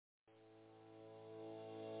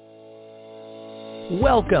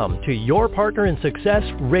Welcome to Your Partner in Success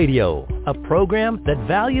Radio, a program that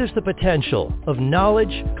values the potential of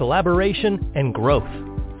knowledge, collaboration, and growth.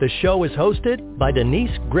 The show is hosted by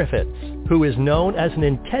Denise Griffitts, who is known as an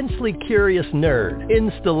intensely curious nerd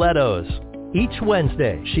in stilettos. Each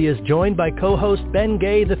Wednesday, she is joined by co-host Ben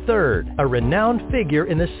Gay III, a renowned figure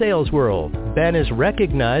in the sales world. Ben is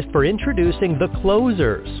recognized for introducing The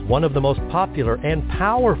Closers, one of the most popular and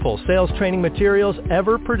powerful sales training materials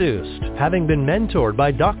ever produced. Having been mentored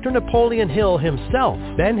by Dr. Napoleon Hill himself,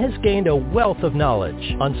 Ben has gained a wealth of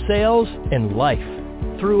knowledge on sales and life.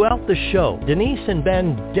 Throughout the show, Denise and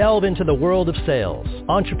Ben delve into the world of sales,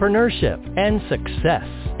 entrepreneurship, and success,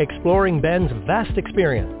 exploring Ben's vast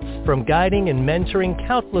experience from guiding and mentoring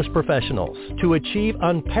countless professionals to achieve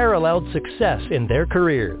unparalleled success in their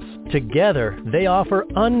careers. Together, they offer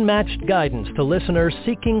unmatched guidance to listeners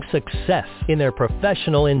seeking success in their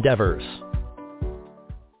professional endeavors.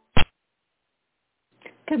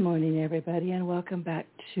 Good morning, everybody, and welcome back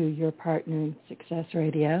to Your Partner in Success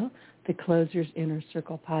Radio, the Closers Inner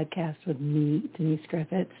Circle podcast with me, Denise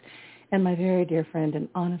Griffitts, and my very dear friend and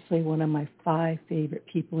honestly one of my 5 favorite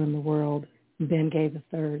people in the world, Ben Gay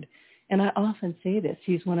III. And I often say this,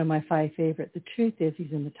 he's one of my 5 favorite. The truth is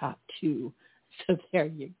he's in the top 2. So there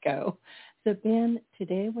you go. So Ben,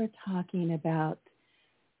 today we're talking about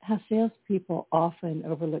how salespeople often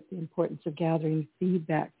overlook the importance of gathering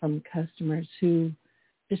feedback from customers who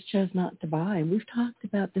just chose not to buy. And we've talked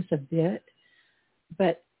about this a bit,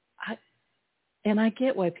 but I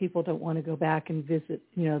get why people don't want to go back and visit,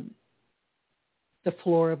 the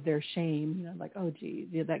floor of their shame, like, oh, geez,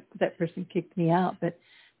 that person kicked me out. But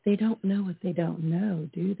they don't know what they don't know,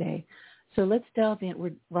 do they? So let's delve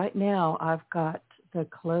in. Right now, I've got the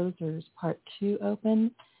Closers Part 2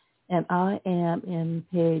 open, and I am in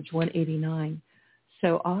page 189.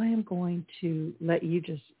 So I am going to let you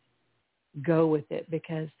just go with it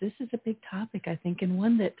because this is a big topic, I think, and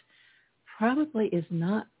one that probably is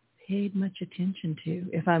not paid much attention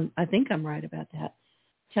to. I think I'm right about that.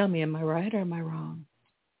 Tell me, am I right or am I wrong?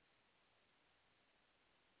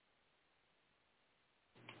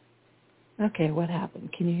 Okay, what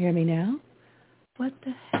happened? Can you hear me now? What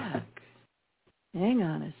the heck? Hang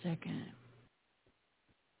on a second.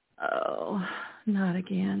 Oh, not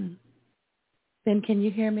again. Ben, can you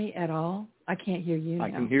hear me at all? I can't hear you now.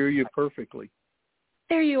 I can hear you perfectly.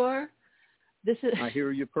 There you are. I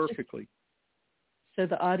hear you perfectly. So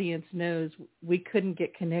the audience knows we couldn't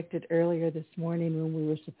get connected earlier this morning when we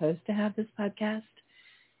were supposed to have this podcast.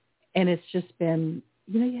 And it's just been,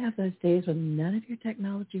 you have those days when none of your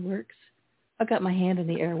technology works. I've got my hand in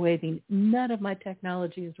the air waving. None of my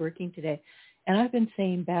technology is working today. And I've been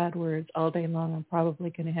saying bad words all day long. I'm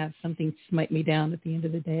probably going to have something smite me down at the end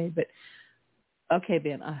of the day. But, okay,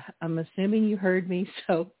 Ben, I'm assuming you heard me,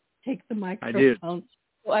 so take the microphone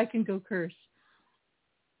so I can go curse.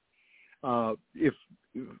 If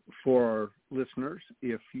for our listeners,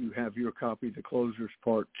 if you have your copy of The Closers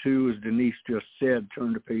Part 2, as Denise just said,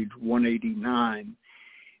 turn to page 189.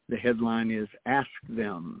 The headline is Ask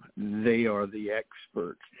Them. They are the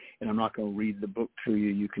experts. And I'm not going to read the book to you.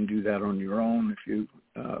 You can do that on your own. If you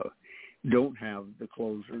don't have The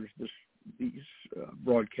Closers, these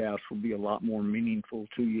broadcasts will be a lot more meaningful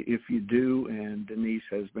to you if you do. And Denise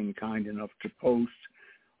has been kind enough to post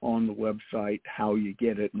on the website how you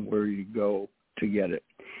get it and where you go to get it.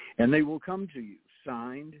 And they will come to you,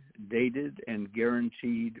 signed, dated, and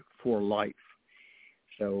guaranteed for life.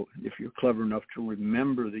 So if you're clever enough to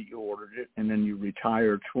remember that you ordered it and then you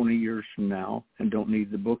retire 20 years from now and don't need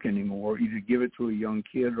the book anymore, either give it to a young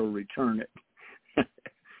kid or return it.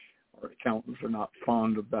 Our accountants are not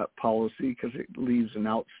fond of that policy because it leaves an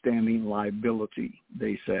outstanding liability,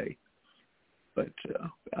 they say. But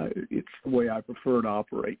it's the way I prefer to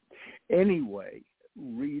operate. Anyway,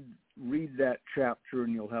 read that chapter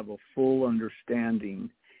and you'll have a full understanding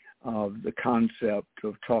of the concept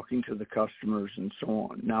of talking to the customers and so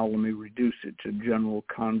on. Now let me reduce it to general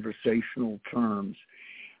conversational terms.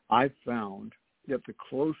 I've found that the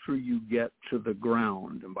closer you get to the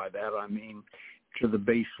ground, and by that I mean to the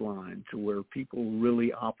baseline, to where people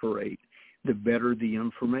really operate, the better the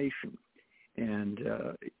information. And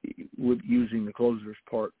with using The Closers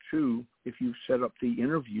Part 2, if you set up the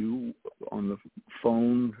interview on the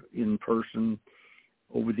phone, in person,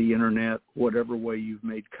 over the internet, whatever way you've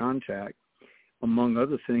made contact, among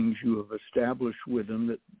other things, you have established with them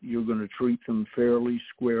that you're going to treat them fairly,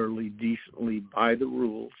 squarely, decently, by the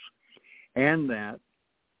rules, and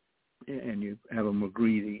you have them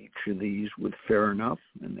agree to each of these with fair enough,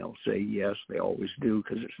 and they'll say yes, they always do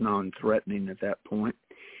because it's non-threatening at that point.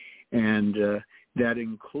 And That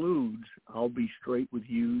includes, I'll be straight with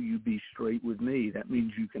you, you be straight with me. That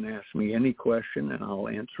means you can ask me any question and I'll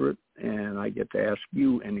answer it, and I get to ask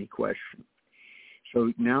you any question.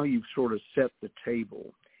 So now you've sort of set the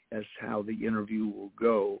table as how the interview will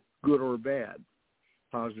go, good or bad,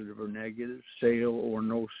 positive or negative, sale or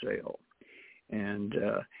no sale. And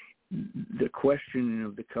the questioning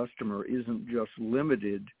of the customer isn't just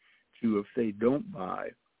limited to if they don't buy.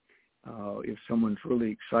 If someone's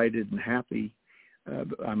really excited and happy,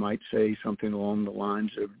 I might say something along the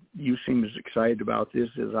lines of, you seem as excited about this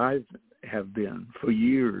as I have been for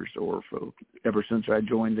years, or for ever since I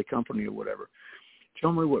joined the company or whatever.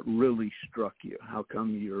 Tell me what really struck you. How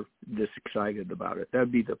come you're this excited about it?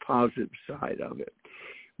 That'd be the positive side of it.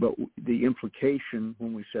 But the implication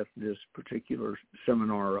when we set this particular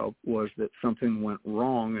seminar up was that something went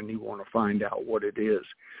wrong and you want to find out what it is.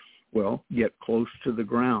 Well, get close to the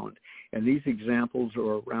ground. And these examples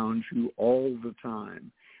are around you all the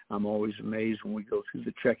time. I'm always amazed when we go through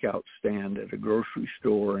the checkout stand at a grocery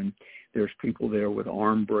store and there's people there with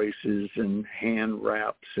arm braces and hand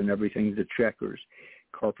wraps and everything, the checkers,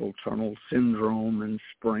 carpal tunnel syndrome and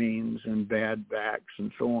sprains and bad backs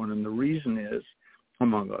and so on. And the reason is,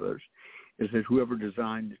 among others, is that whoever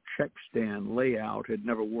designed the check stand layout had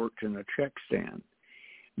never worked in a check stand.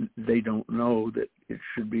 They don't know that it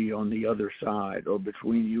should be on the other side or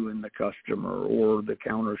between you and the customer, or the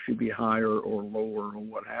counter should be higher or lower or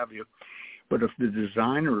what have you. But if the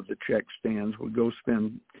designer of the check stands would go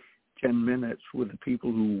spend 10 minutes with the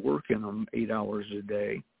people who work in them 8 hours a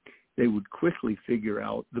day, they would quickly figure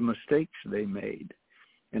out the mistakes they made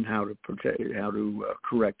and how to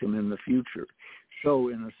correct them in the future. So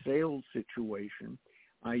in a sales situation,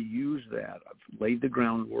 I use that. I've laid the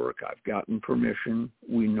groundwork. I've gotten permission.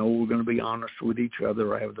 We know we're going to be honest with each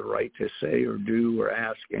other. I have the right to say or do or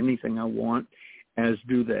ask anything I want, as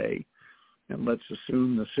do they. And let's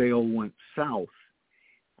assume the sale went south.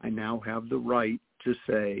 I now have the right to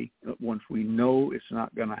say, once we know it's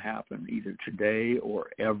not going to happen, either today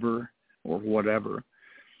or ever or whatever,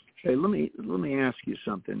 say, let me ask you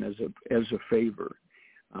something as a favor.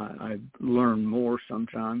 I learn more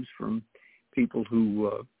sometimes from people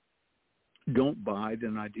who don't buy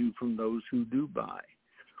than I do from those who do buy.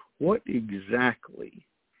 What exactly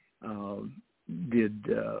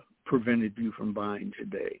prevented you from buying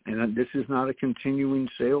today? And this is not a continuing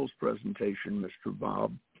sales presentation, Mr.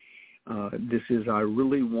 Bob. This is, I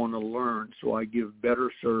really want to learn so I give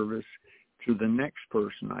better service to the next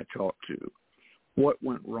person I talk to. What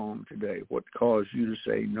went wrong today? What caused you to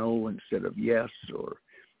say no instead of yes, or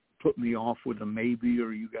put me off with a maybe,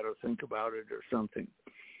 or you got to think about it or something?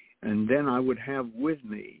 And then I would have with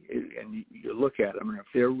me, and you look at them, and if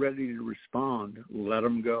they're ready to respond, let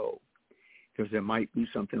them go, because there might be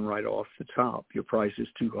something right off the top. Your price is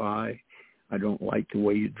too high. I don't like the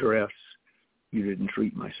way you dress. You didn't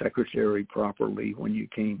treat my secretary properly when you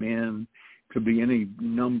came in. Could be any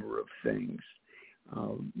number of things.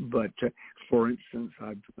 But for instance,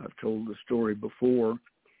 I've told the story before.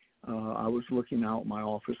 I was looking out my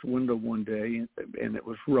office window one day, and it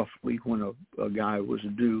was roughly when a guy was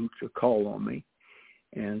due to call on me.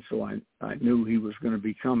 And so I knew he was going to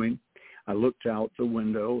be coming. I looked out the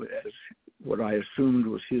window as what I assumed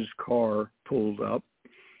was his car pulled up,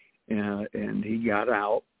 and he got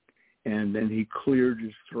out, and then he cleared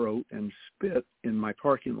his throat and spit in my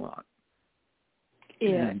parking lot.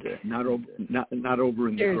 Yeah. And not over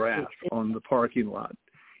in the grass, on the parking lot.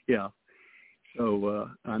 Yeah. So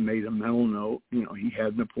I made a mental note. You know, he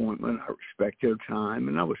had an appointment. I respect their time,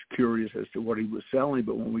 and I was curious as to what he was selling.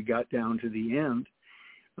 But when we got down to the end,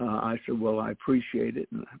 I said, well, I appreciate it,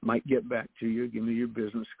 and I might get back to you. Give me your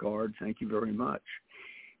business card. Thank you very much.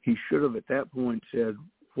 He should have at that point said,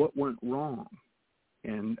 what went wrong?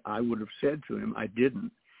 And I would have said to him, I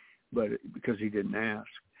didn't, but because he didn't ask,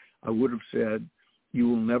 I would have said, you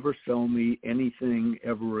will never sell me anything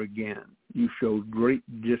ever again. You showed great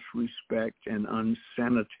disrespect and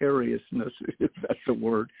unsanitariness, if that's a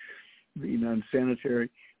word, being unsanitary,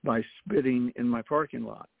 by spitting in my parking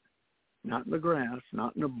lot. Not in the grass,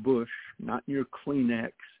 not in a bush, not in your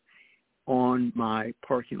Kleenex, on my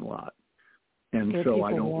parking lot. And where so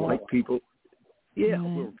I don't walk. like people. Yeah,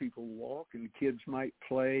 Mm-hmm. where people walk and kids might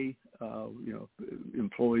play,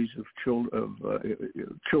 employees of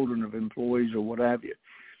children of employees or what have you.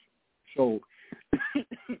 So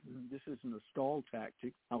this isn't a stall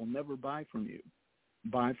tactic. I'll never buy from you.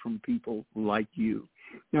 Buy from people like you.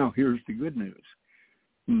 Now, here's the good news.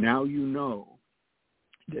 Now you know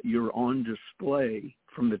that you're on display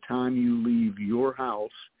from the time you leave your house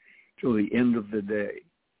till the end of the day.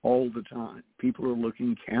 all the time. People are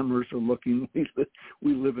looking, cameras are looking.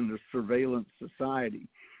 We live in a surveillance society.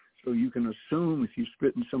 So you can assume if you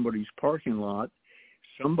spit in somebody's parking lot,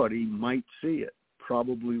 somebody might see it,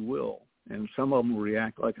 probably will. And some of them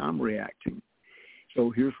react like I'm reacting.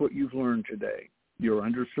 So here's what you've learned today. You're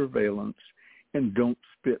under surveillance, and don't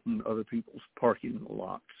spit in other people's parking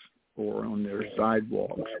lots or on their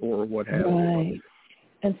sidewalks or what have you. Right.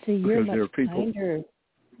 And see, you're much kinder.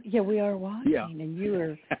 Yeah, we are watching, and you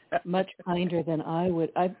are much kinder than I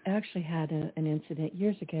would. I've actually had an incident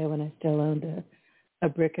years ago when I still owned a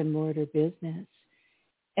brick-and-mortar business.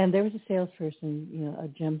 And there was a salesperson, a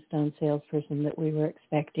gemstone salesperson that we were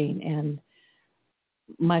expecting, and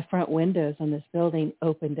my front windows on this building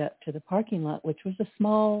opened up to the parking lot, which was a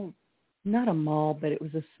small, not a mall, but it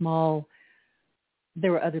was a small,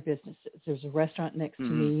 there were other businesses. There was a restaurant next to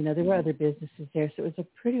me. There were other businesses there, so it was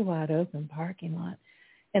a pretty wide open parking lot.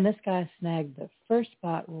 And this guy snagged the first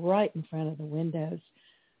spot right in front of the windows,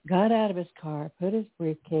 got out of his car, put his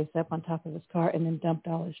briefcase up on top of his car, and then dumped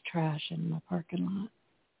all his trash in my parking lot.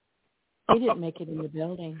 He didn't make it in the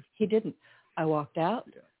building. He didn't. I walked out.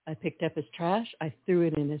 I picked up his trash. I threw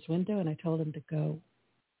it in his window, and I told him to go.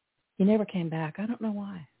 He never came back. I don't know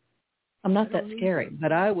why. I'm not that scary,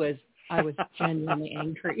 but I was genuinely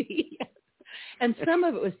angry. And some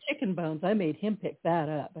of it was chicken bones. I made him pick that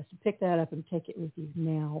up. I said, pick that up and take it with you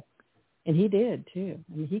now. And he did, too.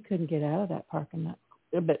 I mean, he couldn't get out of that parking lot.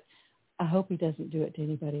 But I hope he doesn't do it to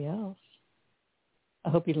anybody else. I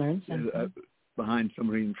hope he learns something. Behind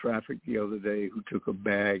somebody in traffic the other day who took a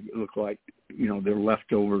bag. It looked like, their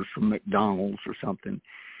leftovers from McDonald's or something.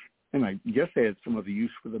 And I guess they had some other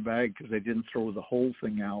use for the bag because they didn't throw the whole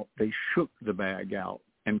thing out. They shook the bag out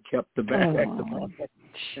and kept the bag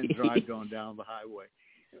and drive on down the highway.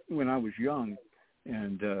 When I was young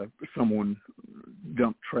and someone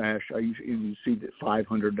dumped trash, you see the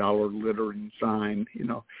 $500 littering sign,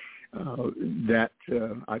 that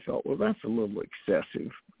I thought, well, that's a little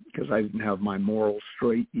excessive because I didn't have my morals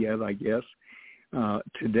straight yet, I guess.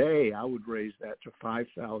 Today, I would raise that to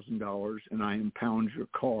 $5,000 and I impound your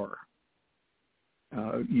car.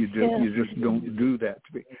 You just don't do that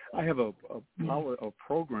to me. I have a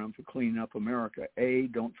program for Clean Up America.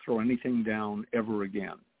 Don't throw anything down ever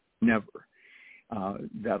again. Never.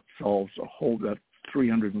 That solves that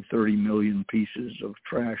 330 million pieces of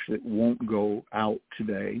trash that won't go out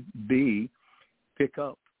today. B, pick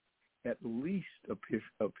up at least a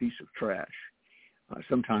piece of trash.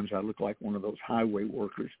 Sometimes I look like one of those highway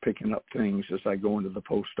workers picking up things as I go into the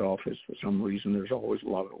post office. For some reason, there's always a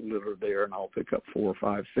lot of litter there, and I'll pick up 4 or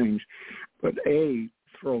 5 things. But A,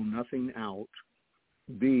 throw nothing out.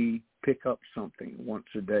 B, pick up something once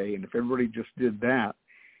a day. And if everybody just did that,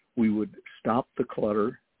 we would stop the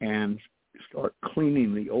clutter and start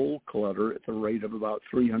cleaning the old clutter at the rate of about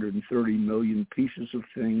 330 million pieces of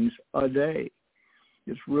things a day.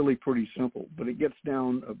 It's really pretty simple, but it gets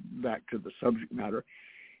down back to the subject matter.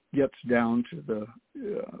 Gets down to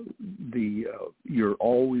you're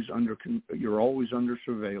always under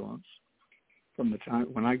surveillance. From the time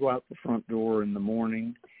when I go out the front door in the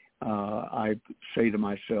morning, I say to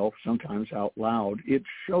myself, sometimes out loud, "It's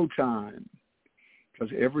showtime,"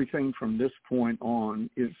 because everything from this point on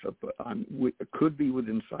could be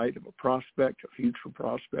within sight of a prospect, a future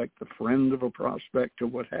prospect, a friend of a prospect, or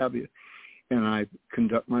what have you. And I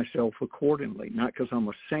conduct myself accordingly, not because I'm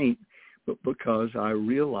a saint, but because I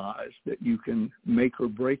realize that you can make or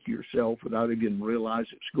break yourself without even realize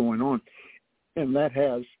it's going on. And that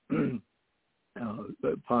has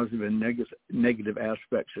positive and negative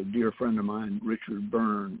aspects. A dear friend of mine, Richard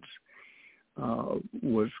Burns,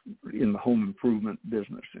 was in the home improvement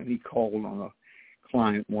business, and he called on a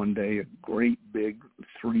client one day, a great big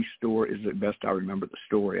 3-story, is the best I remember the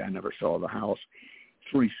story. I never saw the house.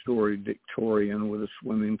 3-story Victorian with a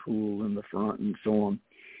swimming pool in the front and so on.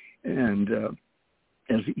 And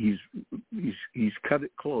as he's cut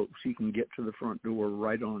it close, he can get to the front door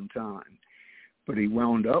right on time. But he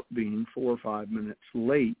wound up being 4 or 5 minutes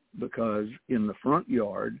late because in the front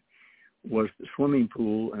yard was the swimming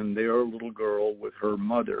pool, and their little girl with her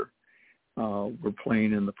mother were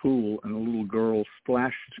playing in the pool, and a little girl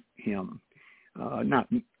splashed him. Not,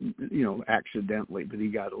 accidentally, but he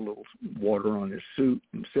got a little water on his suit.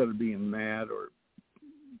 Instead of being mad or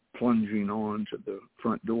plunging on to the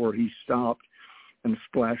front door, he stopped and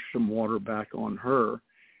splashed some water back on her.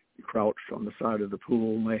 He crouched on the side of the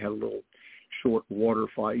pool, and they had a little short water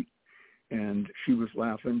fight, and she was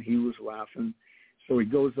laughing, he was laughing. So he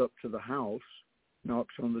goes up to the house,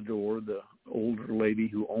 knocks on the door. The older lady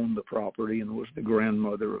who owned the property and was the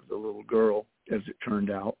grandmother of the little girl, as it turned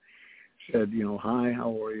out, said, hi,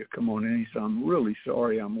 how are you? Come on in. He said, I'm really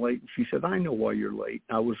sorry I'm late. She said, I know why you're late.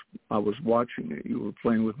 I was watching it. You were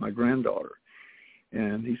playing with my granddaughter.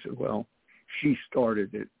 And he said, well, she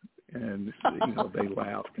started it. And, they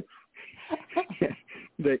laughed.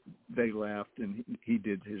 They laughed, and he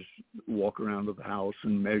did his walk around of the house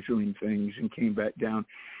and measuring things and came back down.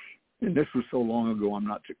 And this was so long ago, I'm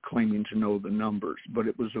not claiming to know the numbers, but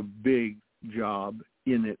it was a big job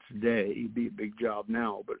in its day. It'd be a big job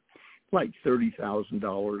now, but like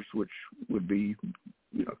 $30,000, which would be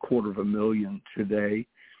 $250,000 today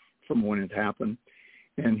from when it happened.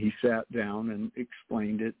 And he sat down and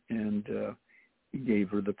explained it, and he gave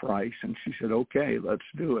her the price, and she said, okay, let's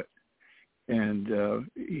do it. And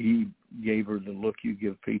he gave her the look you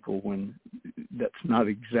give people when that's not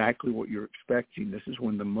exactly what you're expecting. This is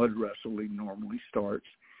when the mud wrestling normally starts.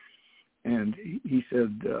 And he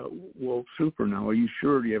said, well, super, now, are you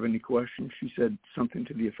sure? Do you have any questions? She said something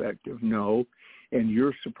to the effect of, no, and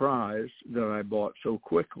you're surprised that I bought so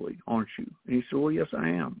quickly, aren't you? And he said, well, yes, I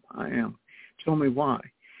am. Tell me why.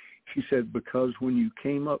 She said, because when you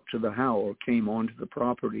came up to the house or came onto the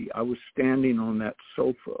property, I was standing on that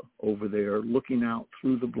sofa over there looking out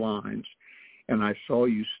through the blinds, and I saw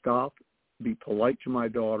you stop, be polite to my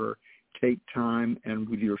daughter, take time, and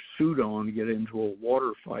with your suit on, get into a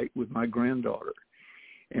water fight with my granddaughter.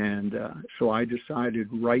 And so I decided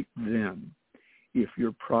right then, if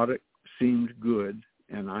your product seemed good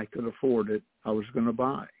and I could afford it, I was going to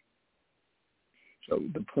buy. So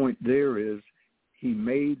the point there is, he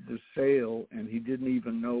made the sale, and he didn't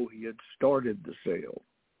even know he had started the sale,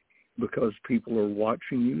 because people are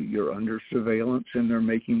watching you, you're under surveillance, and they're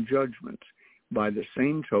making judgments. By the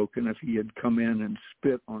same token, if he had come in and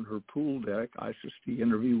spit on her pool deck, I suspect the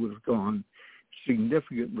interview would have gone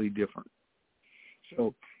significantly different.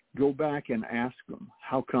 So go back and ask them,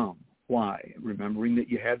 how come? Why? Remembering that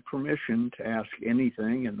you had permission to ask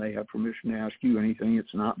anything, and they have permission to ask you anything.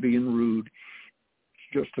 It's not being rude.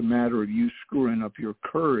 Just a matter of you screwing up your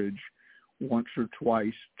courage once or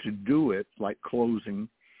twice to do it, like closing.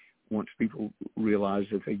 Once people realize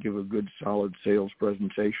that they give a good, solid sales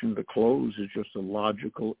presentation, the close is just a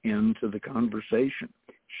logical end to the conversation.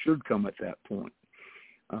 Should come at that point.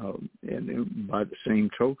 And by the same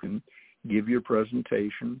token, give your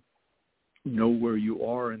presentation, know where you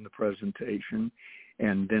are in the presentation,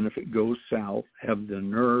 and then if it goes south, have the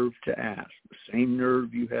nerve to ask. The same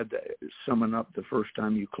nerve you had to summon up the first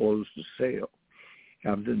time you closed the sale.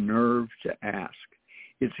 Have the nerve to ask.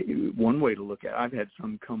 It's one way to look at it. I've had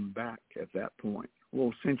some come back at that point.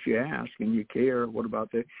 Well, since you ask and you care, what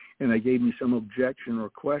about that? And they gave me some objection or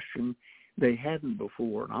question they hadn't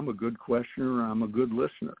before. And I'm a good questioner. I'm a good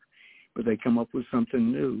listener. But they come up with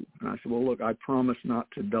something new. And I said, well, look, I promise not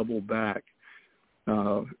to double back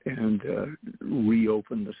and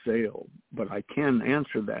reopen the sale, but I can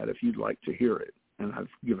answer that if you'd like to hear it. And I've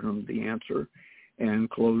given them the answer and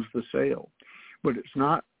closed the sale. But it's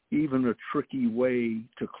not even a tricky way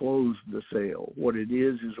to close the sale. What it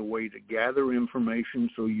is a way to gather information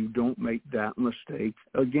so you don't make that mistake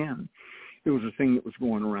again. There was a thing that was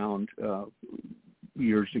going around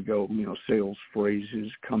years ago, sales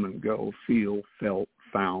phrases, come and go, feel, felt,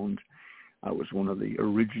 found. I was one of the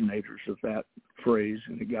originators of that phrase,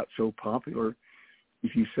 and it got so popular.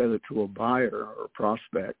 If you said it to a buyer or a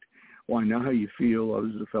prospect, well, I know how you feel.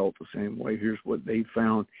 Others have felt the same way. Here's what they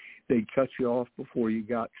found. They'd cut you off before you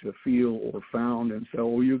got to feel or found and say,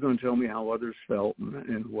 oh, you're going to tell me how others felt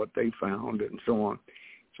and what they found and so on.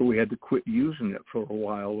 So we had to quit using it for a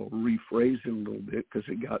while or rephrase it a little bit because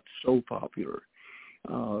it got so popular.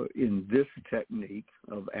 In this technique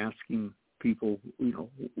of asking people,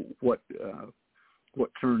 what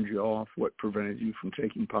turned you off, what prevented you from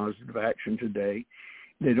taking positive action today,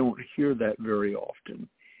 they don't hear that very often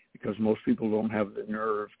because most people don't have the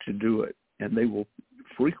nerve to do it, and they will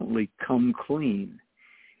frequently come clean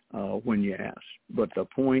when you ask. But the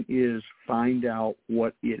point is, find out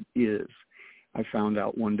what it is. I found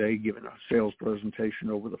out one day, giving a sales presentation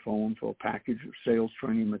over the phone for a package of sales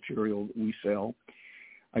training material that we sell.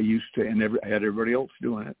 I used to, and I had everybody else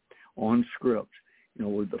doing it on script.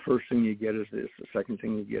 The first thing you get is this, the second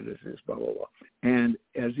thing you get is this, blah, blah, blah. And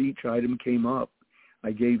as each item came up,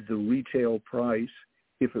 I gave the retail price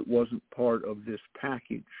if it wasn't part of this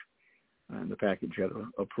package. And the package had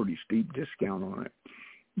a pretty steep discount on it.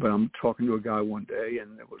 But I'm talking to a guy one day,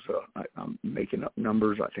 and there was I'm making up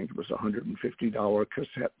numbers. I think it was a $150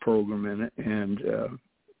 cassette program in it. And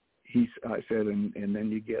I said, and then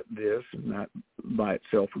you get this, and that by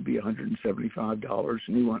itself would be $175.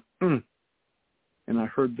 And he went, And I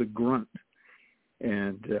heard the grunt.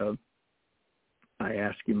 And I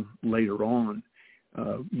asked him later on,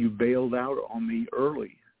 You bailed out on me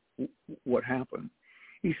early. What happened?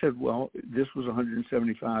 He said, well, this was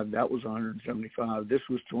 $175, that was $175, this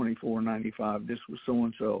was $24.95, this was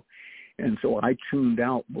so-and-so. And so I tuned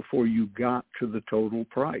out before you got to the total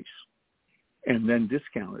price and then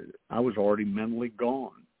discounted it. I was already mentally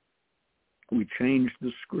gone. We changed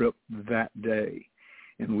the script that day,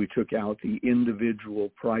 and we took out the individual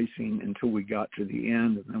pricing until we got to the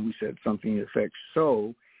end, and then we said something to the effect,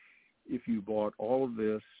 so if you bought all of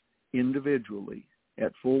this individually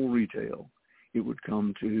at full retail, it would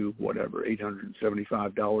come to whatever,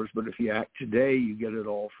 $875. But if you act today, you get it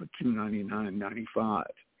all for $299.95.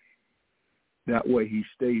 That way he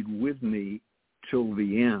stayed with me till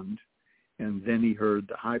the end, and then he heard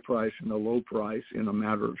the high price and the low price in a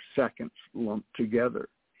matter of seconds lumped together.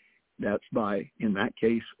 That's by, in that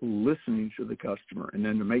case, listening to the customer. And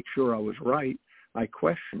then to make sure I was right, I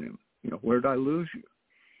questioned him. Where did I lose you?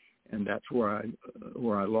 And that's where I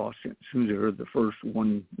lost him. As soon as he heard the first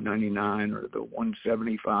 $199 or the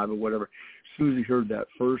 $175 or whatever, as soon as he heard that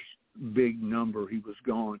first big number, he was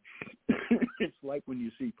gone. It's like when you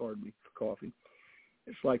see, pardon me for coughing,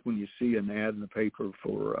 it's like when you see an ad in the paper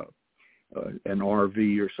for an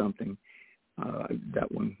RV or something. That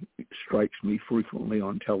one strikes me frequently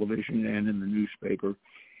on television and in the newspaper.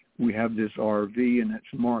 We have this RV and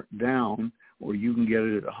it's marked down, or you can get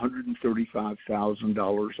it at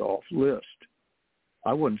 $135,000 off list.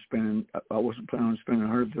 I wasn't planning on spending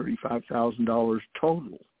 $135,000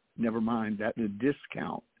 total. Never mind that the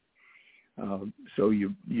discount. So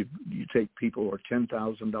you take people who are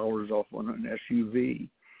 $10,000 off on an SUV,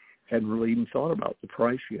 hadn't really even thought about the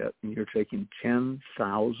price yet, and you're taking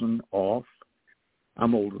 $10,000 off.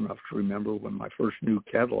 I'm old enough to remember when my first new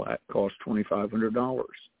Cadillac cost $2,500.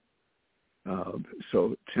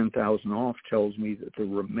 So $10,000 off tells me that the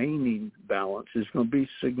remaining balance is going to be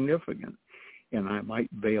significant, and I might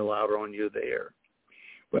bail out on you there.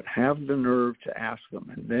 But have the nerve to ask them,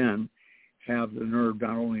 and then have the nerve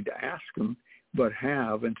not only to ask them, but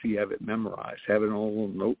have, until you have it memorized, have it on a little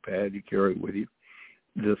notepad you carry with you,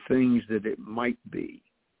 the things that it might be,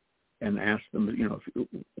 and ask them,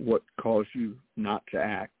 what caused you not to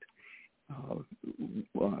act.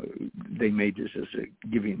 They may just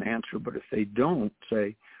give you an answer, but if they don't,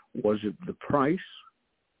 say, was it the price?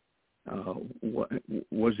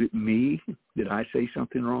 Was it me? Did I say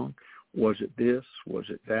something wrong? Was it this? Was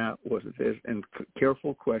it that? Was it this? And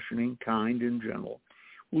careful questioning, kind and gentle,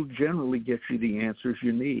 will generally get you the answers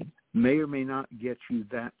you need. May or may not get you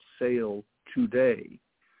that sale today,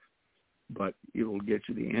 but it will get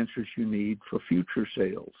you the answers you need for future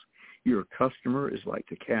sales. Your customer is like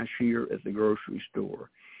the cashier at the grocery store.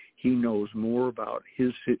 He knows more about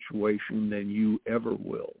his situation than you ever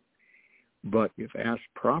will. But if asked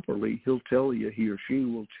properly, he or she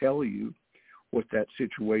will tell you what that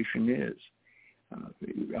situation is.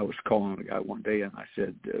 I was calling a guy one day, and I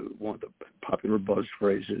said one of the popular buzz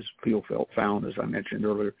phrases, feel, felt, found, as I mentioned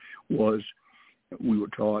earlier, was we were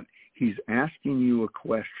taught, he's asking you a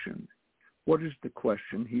question. What is the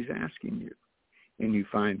question he's asking you? And you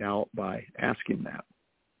find out by asking that.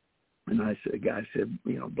 And the guy said,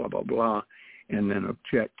 blah, blah, blah, and then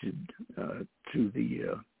objected to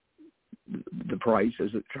the price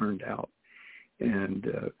as it turned out. And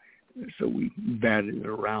so we batted it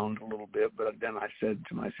around a little bit, but then I said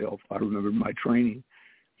to myself, I remembered my training,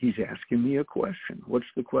 he's asking me a question. What's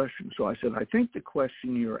the question? So I said, I think the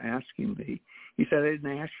question you're asking me, he said, I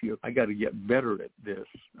didn't ask you. I got to get better at this.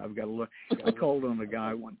 I've got to look. I called on a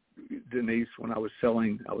guy, Denise, when I was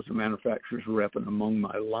a manufacturer's rep, and among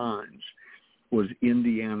my lines was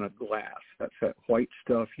Indiana glass. That's that white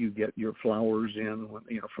stuff you get your flowers in,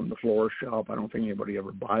 from the florist shop. I don't think anybody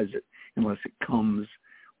ever buys it unless it comes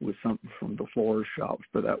with something from the florist shops,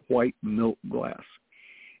 but that white milk glass.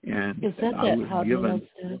 And is that hobnail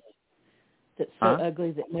stuff that's so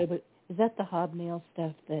ugly that nobody? Is that the hobnail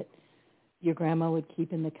stuff that your grandma would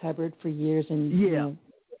keep in the cupboard for years, and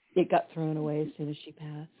it got thrown away as soon as she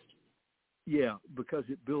passed? Yeah, because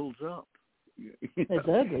it builds up. It's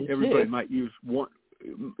ugly. Everybody too. might use one.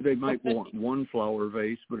 They might want one flower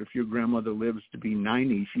vase, but if your grandmother lives to be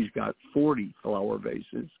 90, she's got 40 flower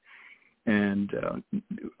vases, and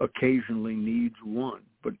occasionally needs one.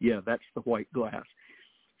 But that's the white glass.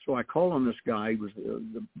 So I called on this guy. He was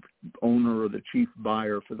the owner or the chief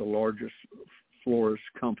buyer for the largest florist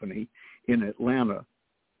company in Atlanta,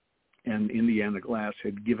 and Indiana Glass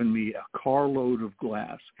had given me a carload of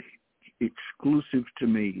glass exclusive to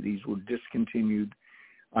me. These were discontinued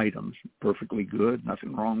items, perfectly good,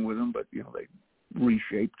 nothing wrong with them, but they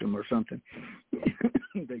reshaped them or something.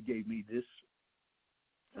 They gave me this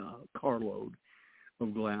carload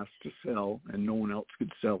of glass to sell, and no one else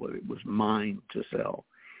could sell it. It was mine to sell.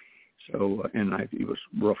 So, it was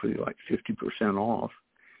roughly like 50% off.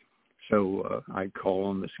 So I call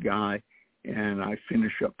on this guy, and I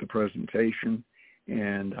finish up the presentation,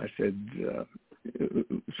 and I said,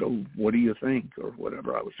 so what do you think, or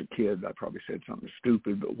whatever. I was a kid. I probably said something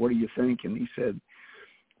stupid, but what do you think? And he said,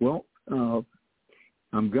 well,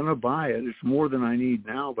 I'm going to buy it. It's more than I need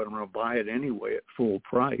now, but I'm going to buy it anyway at full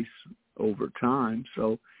price over time,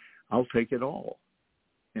 so I'll take it all.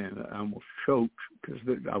 And I almost choked because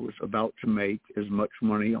I was about to make as much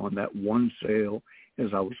money on that one sale as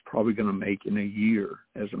I was probably going to make in a year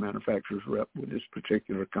as a manufacturer's rep with this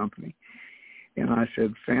particular company. And I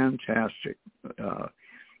said, fantastic.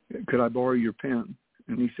 Could I borrow your pen?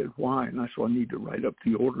 And he said, why? And I said, I need to write up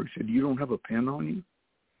the order. He said, you don't have a pen on you?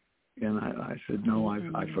 And I said, no,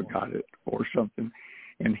 I forgot it or something.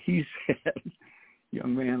 And he said,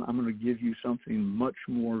 young man, I'm going to give you something much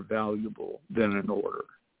more valuable than an order.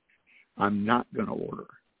 I'm not going to order.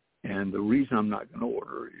 And the reason I'm not going to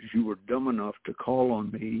order is you were dumb enough to call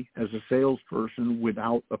on me as a salesperson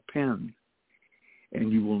without a pen.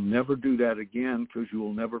 And you will never do that again because you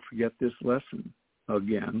will never forget this lesson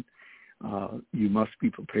again. You must be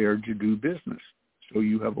prepared to do business. So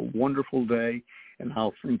you have a wonderful day, and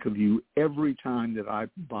I'll think of you every time that I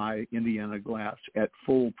buy Indiana glass at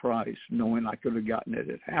full price, knowing I could have gotten it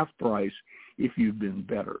at half price if you'd been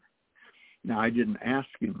better. Now, I didn't ask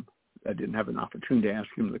him. I didn't have an opportunity to ask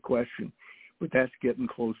him the question, but that's getting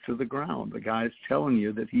close to the ground. The guy's telling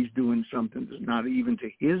you that he's doing something that's not even to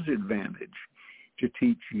his advantage to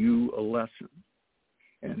teach you a lesson.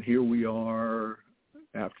 And here we are,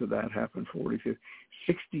 after that happened,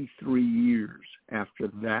 63 years after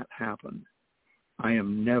that happened. I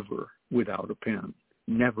am never without a pen.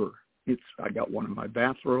 Never. I got one in my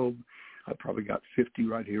bathrobe. I probably got 50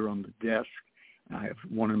 right here on the desk. I have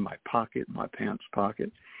one in my pocket, my pants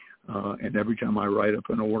pocket. And every time I write up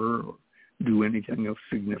an order or do anything of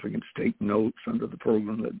significance, take notes under the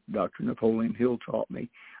program that Dr. Napoleon Hill taught me,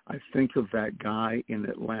 I think of that guy in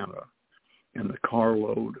Atlanta and the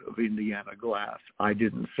carload of Indiana glass I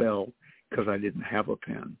didn't sell because I didn't have a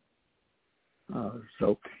pen.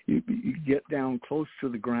 So you get down close to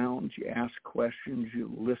the ground, you ask questions,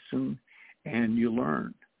 you listen, and you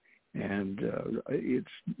learn. And it's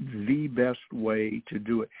the best way to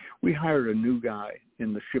do it. We hired a new guy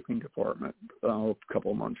in the shipping department a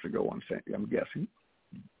couple of months ago, I'm guessing.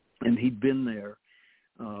 And he'd been there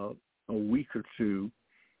a week or two,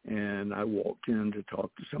 and I walked in to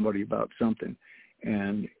talk to somebody about something.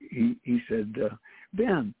 And he said,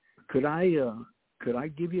 Ben, could I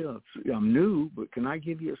give you I'm new, but can I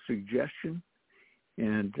give you a suggestion?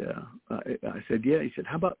 And I said, yeah. He said,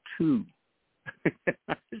 how about two?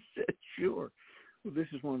 I said, sure. Well, this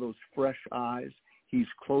is one of those fresh eyes. He's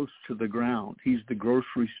close to the ground. He's the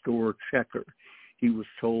grocery store checker. He was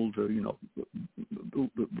told to,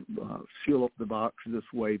 seal up the box this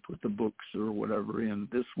way, put the books or whatever in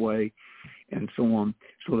this way, and so on,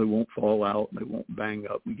 so they won't fall out, they won't bang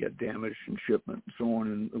up and get damaged in shipment, and so on.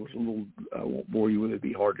 And it was a little, I won't bore you with it, it'd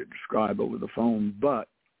be hard to describe over the phone, but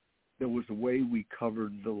there was a way we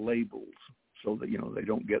covered the labels so that, they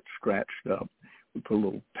don't get scratched up. We put a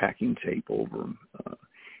little packing tape over them,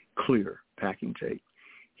 clear packing tape.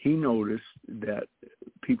 He noticed that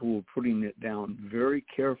people were putting it down very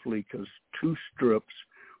carefully because two strips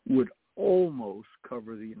would almost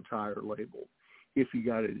cover the entire label if you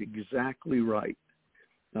got it exactly right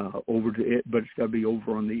over to it, but it's got to be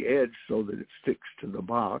over on the edge so that it sticks to the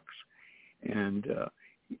box. And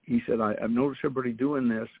he said, I've noticed everybody doing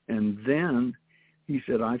this. And then he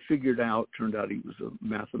said, I figured out, turned out he was a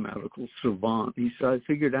mathematical savant. He said, I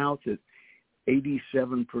figured out that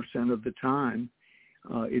 87% of the time,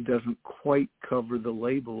 it doesn't quite cover the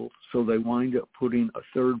label, so they wind up putting a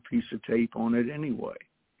third piece of tape on it anyway.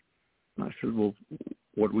 And I said, well,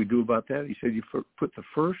 what do we do about that? He said, you put the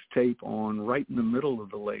first tape on right in the middle of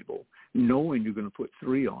the label, knowing you're going to put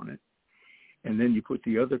 3 on it, and then you put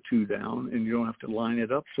the other 2 down, and you don't have to line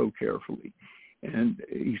it up so carefully. And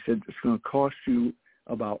he said, it's going to cost you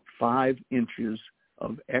about 5 inches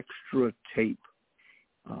of extra tape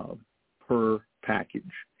per package.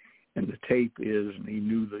 And the tape is, and he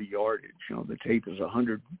knew the yardage, the tape is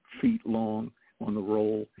 100 feet long on the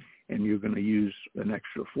roll, and you're going to use an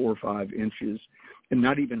extra 4 or 5 inches, and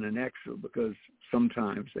not even an extra, because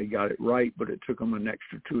sometimes they got it right, but it took them an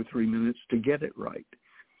extra 2 or 3 minutes to get it right.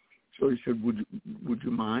 So he said, would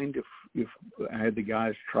you mind if I had the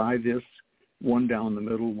guys try this, 1 down the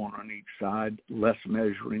middle, 1 on each side, less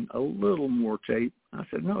measuring, a little more tape? I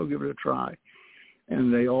said, no, give it a try.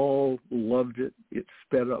 And they all loved it. It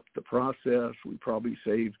sped up the process. We probably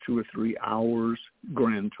saved 2 or 3 hours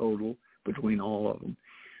grand total between all of them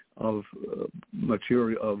of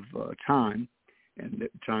time, and the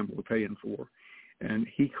time we're paying for. And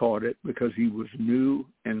he caught it because he was new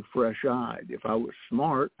and fresh-eyed. If I was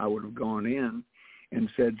smart, I would have gone in and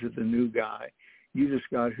said to the new guy, "You just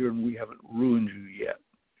got here and we haven't ruined you yet.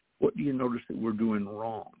 What do you notice that we're doing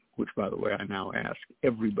wrong?" Which, by the way, I now ask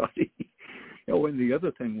everybody. Oh, and the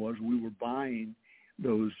other thing was we were buying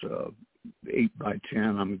those 8 by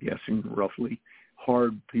 10, I'm guessing roughly,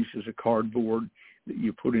 hard pieces of cardboard that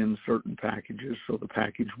you put in certain packages so the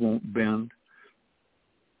package won't bend.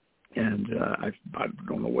 And I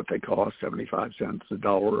don't know what they cost, 75 cents,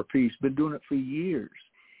 $1 a piece. Been doing it for years.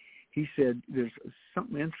 He said there's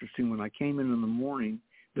something interesting. When I came in the morning,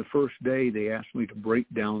 the first day they asked me to break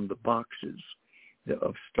down the boxes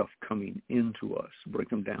of stuff coming into us, break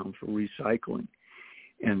them down for recycling.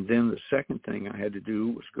 And then the second thing I had to do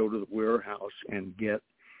was go to the warehouse and get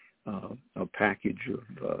a package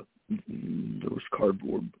of those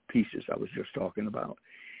cardboard pieces I was just talking about.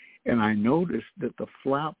 And I noticed that the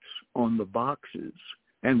flaps on the boxes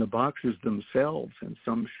and the boxes themselves in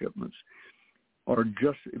some shipments are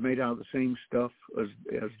just made out of the same stuff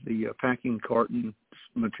as the packing carton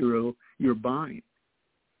material you're buying.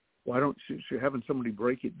 Why don't you having somebody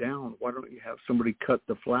break it down? Why don't you have somebody cut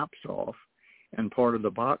the flaps off and part of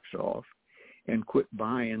the box off and quit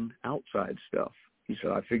buying outside stuff? He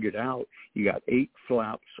said, I figured out you got 8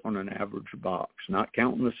 flaps on an average box, not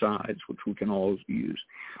counting the sides, which we can always use.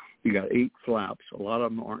 You got 8 flaps. A lot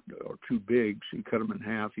of them are too big, so you cut them in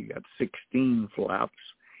half. You got 16 flaps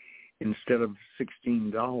instead of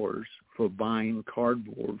 $16 for buying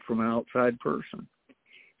cardboard from an outside person.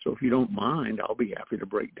 So if you don't mind, I'll be happy to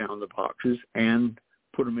break down the boxes and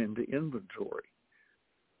put them into inventory.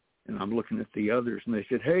 And I'm looking at the others, and they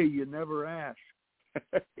said, hey, you never asked.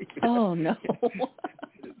 Oh, no.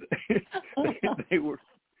 they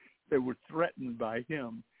were threatened by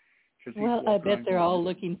him. Well, I bet they're all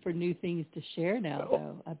looking for new things to share now,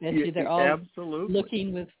 though. I bet you they're all absolutely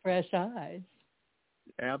looking with fresh eyes.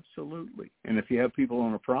 Absolutely. And if you have people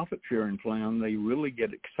on a profit-sharing plan, they really get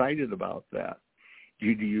excited about that.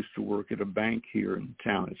 Judy used to work at a bank here in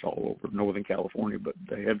town. It's all over Northern California, but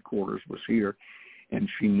the headquarters was here, and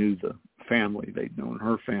she knew the family. They'd known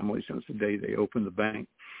her family since the day they opened the bank.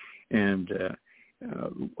 And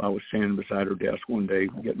I was standing beside her desk one day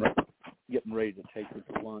getting ready to take her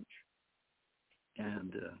to lunch.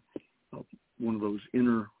 And one of those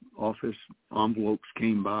inner office envelopes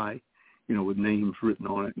came by, with names written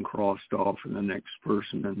on it and crossed off, and the next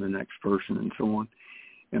person and the next person and so on.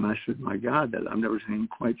 And I said, my God, I've never seen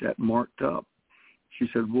quite that marked up. She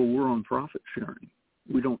said, well, we're on profit sharing.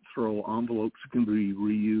 We don't throw envelopes that can be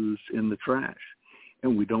reused in the trash.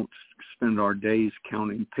 And we don't spend our days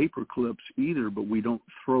counting paper clips either, but we don't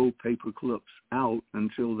throw paper clips out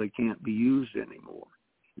until they can't be used anymore.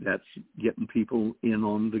 That's getting people in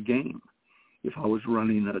on the game. If I was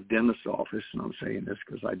running a dentist office, and I'm saying this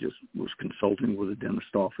because I just was consulting with a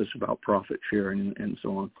dentist office about profit sharing and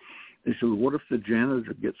so on, they said, well, what if the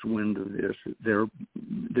janitor gets wind of this?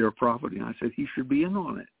 They're profiting. I said, he should be in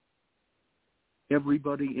on it.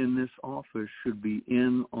 Everybody in this office should be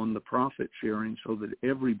in on the profit sharing so that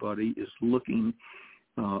everybody is looking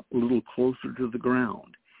a little closer to the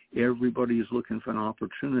ground. Everybody is looking for an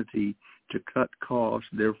opportunity to cut costs,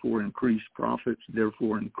 therefore increase profits,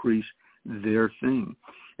 therefore increase their thing.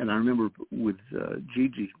 And I remember with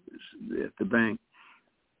Gigi at the bank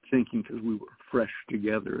thinking, because we were fresh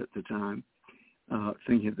together at the time,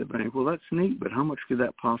 thinking at the bank, well, that's neat, but how much could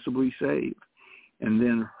that possibly save? And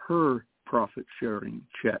then her profit sharing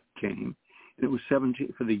check came, and it was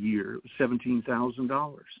for the year. It was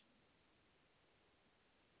 $17,000.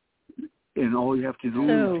 And all you have to do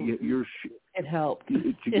to get your it helps.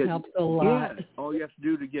 It helps a lot. Yeah, all you have to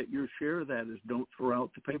do to get your share of that is don't throw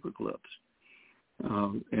out the paper clips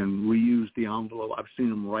and reuse the envelope. I've seen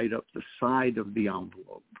them write up the side of the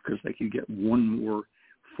envelope because they could get one more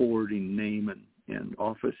forwarding name and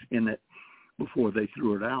office in it before they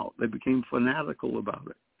threw it out. They became fanatical about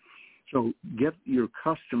it. So get your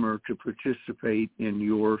customer to participate in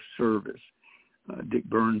your service. Dick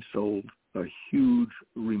Burns sold a huge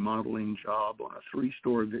remodeling job on a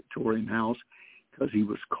 3-story Victorian house because he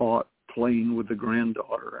was caught playing with the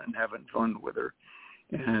granddaughter and having fun with her.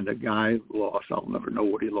 And a guy lost. I'll never know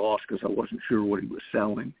what he lost because I wasn't sure what he was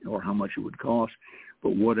selling or how much it would cost.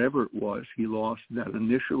 But whatever it was, he lost that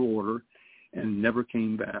initial order and never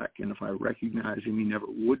came back. And if I recognized him, he never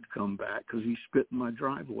would come back because he spit in my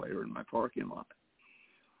driveway or in my parking lot.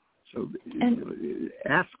 So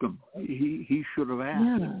ask him. He should have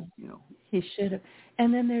asked. Yeah, he should have.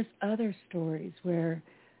 And then there's other stories where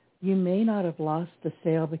you may not have lost the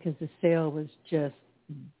sale because the sale was just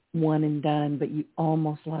one and done, but you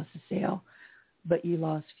almost lost the sale, but you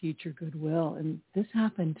lost future goodwill. And this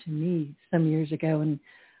happened to me some years ago, and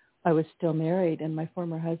I was still married, and my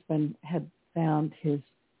former husband had found his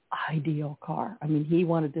ideal car. I mean, he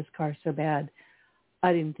wanted this car so bad.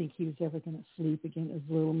 I didn't think he was ever going to sleep again. It was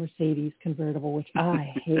a little Mercedes convertible, which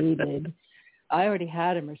I hated. I already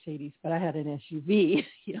had a Mercedes, but I had an SUV.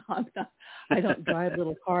 I don't drive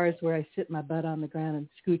little cars where I sit my butt on the ground and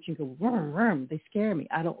scooch and go, vroom, vroom. They scare me.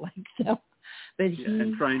 I don't like them. But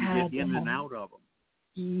and trying to get in and out of them.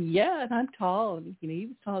 Yeah, and I'm tall. And, he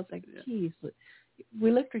was tall. It's like, geez,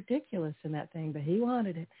 we looked ridiculous in that thing, but he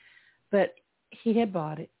wanted it. But he had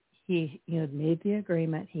bought it. He, made the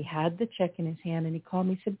agreement. He had the check in his hand, and he called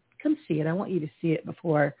me and said, come see it. I want you to see it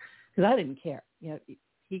before, because I didn't care.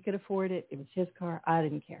 He could afford it. It was his car. I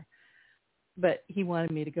didn't care. But he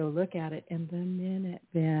wanted me to go look at it. And the minute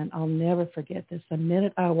then, I'll never forget this, the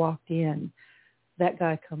minute I walked in, that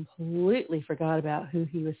guy completely forgot about who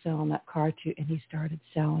he was selling that car to, and he started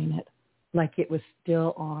selling it like it was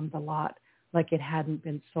still on the lot, like it hadn't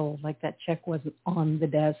been sold, like that check wasn't on the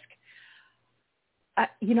desk.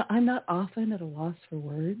 I'm not often at a loss for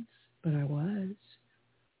words, but I was,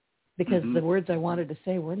 because the words I wanted to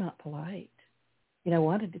say were not polite. I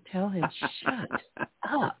wanted to tell him, shut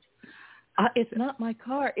up. It's not my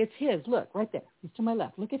car. It's his. Look, right there. He's to my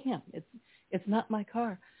left. Look at him. It's not my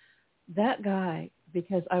car. That guy,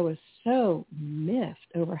 because I was so miffed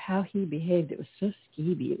over how he behaved, it was so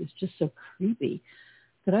skeevy. It was just so creepy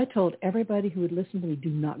that I told everybody who would listen to me, do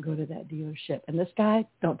not go to that dealership. And this guy,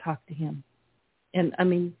 don't talk to him. And,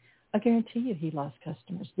 I guarantee you he lost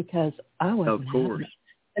customers because I wasn't. Of course.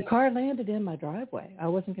 The car landed in my driveway. I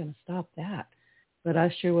wasn't going to stop that. But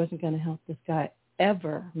I sure wasn't going to help this guy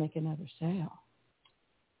ever make another sale.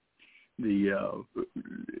 The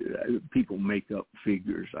people make up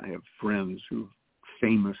figures. I have friends who are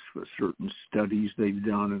famous for certain studies they've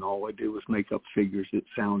done, and all they do is make up figures that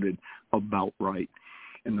sounded about right.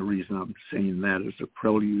 And the reason I'm saying that as a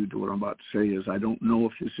prelude to what I'm about to say is I don't know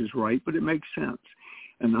if this is right, but it makes sense.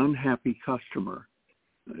 An unhappy customer,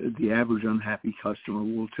 the average unhappy customer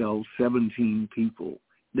will tell 17 people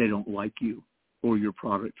they don't like you or your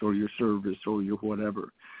product or your service or your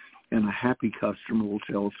whatever. And a happy customer will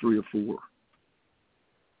tell 3 or 4.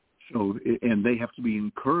 So, and they have to be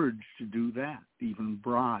encouraged to do that, even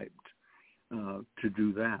bribed to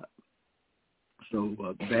do that. So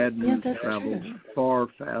bad news travels far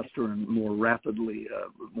faster and more rapidly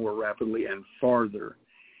and farther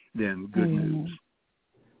than good news.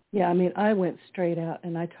 Yeah, I went straight out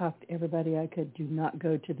and I talked to everybody I could. Do not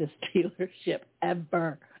go to this dealership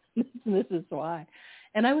ever. This is why.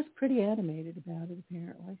 And I was pretty animated about it,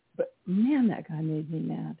 apparently. But, man, that guy made me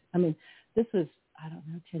mad. This was,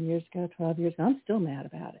 10 years ago, 12 years ago. I'm still mad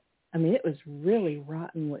about it. It was really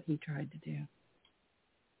rotten what he tried to do.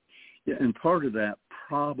 Yeah, and part of that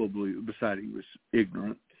probably, besides he was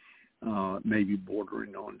ignorant, maybe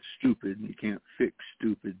bordering on stupid, and you can't fix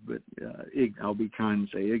stupid, but I'll be kind and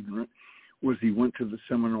say ignorant, was he went to the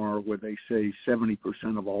seminar where they say 70%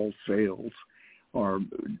 of all sales are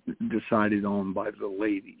decided on by the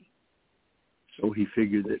lady. So he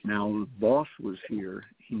figured that now the boss was here,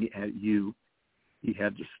 he had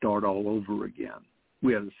to start all over again.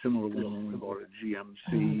 We had a similar one when we bought a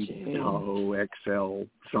GMC, Tahoe, XL,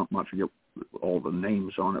 something, I forget all the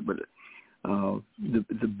names on it, but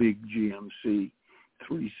the big GMC,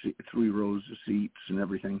 three rows of seats and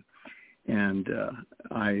everything. And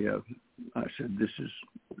I said, this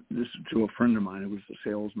is to a friend of mine. It was the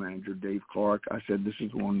sales manager, Dave Clark. I said, this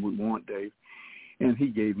is the one we want, Dave. And he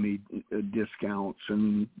gave me discounts,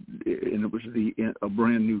 and it was a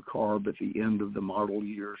brand new car, but the end of the model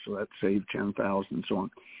year, so that saved $10,000 and so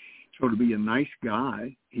on. So to be a nice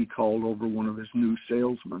guy, he called over one of his new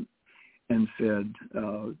salesmen and said,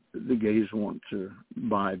 the gays want to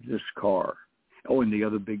buy this car. Oh, and the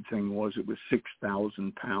other big thing was it was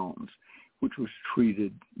 6,000 pounds, which was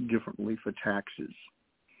treated differently for taxes.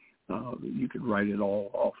 You could write it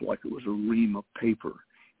all off like it was a ream of paper.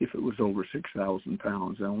 If it was over 6,000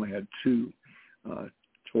 pounds, I only had 2,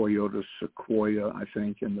 Toyota Sequoia, I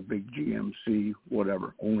think, and the big GMC,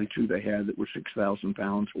 whatever. Only 2 they had that were 6,000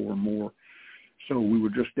 pounds or more. So we were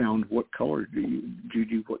just down to what color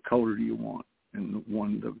what color do you want? And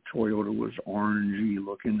the Toyota was orangey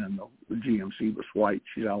looking, and the GMC was white.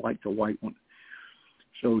 She said, I like the white one.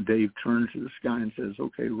 So Dave turns to this guy and says,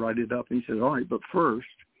 okay, write it up. And he says, all right, but first,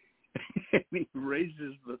 and he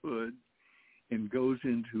raises the hood, and goes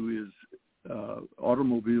into his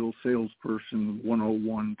automobile salesperson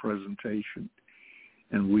 101 presentation,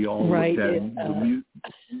 and we all write looked at him.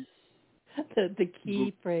 The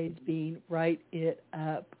key phrase being "write it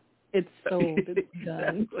up." It's sold. It's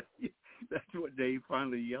done. That's what Dave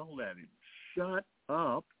finally yelled at him. Shut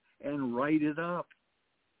up and write it up.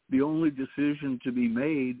 The only decision to be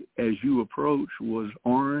made as you approach was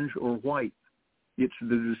orange or white. It's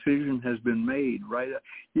the decision has been made, right?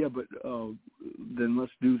 Yeah, but then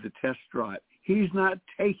let's do the test drive. He's not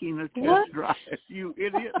taking a test drive, you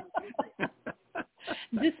idiot.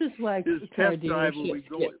 This is why his car test drive will be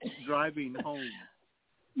dealerships driving home.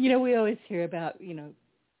 We always hear about,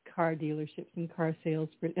 car dealerships and car sales,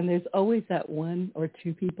 and there's always that one or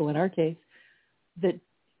two people, in our case, that,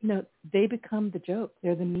 they become the joke.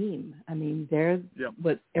 They're the meme. I mean, they're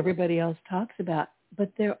what everybody else talks about. But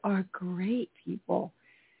there are great people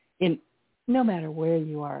in no matter where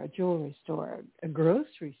you are, a jewelry store, a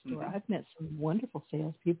grocery store. Mm-hmm. I've met some wonderful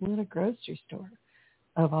salespeople in a grocery store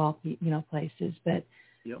of all, places. But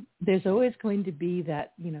there's always going to be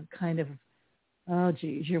that, kind of, oh,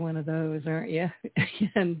 geez, you're one of those, aren't you?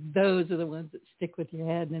 And those are the ones that stick with your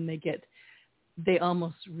head. And then they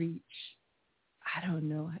almost reach, I don't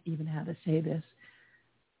know even how to say this,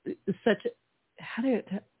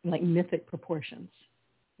 like mythic proportions.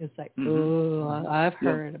 It's like, oh, I've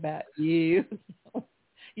heard about you.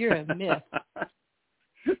 You're a myth.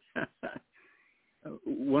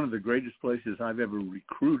 One of the greatest places I've ever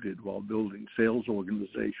recruited while building sales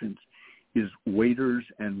organizations is waiters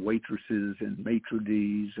and waitresses and maitre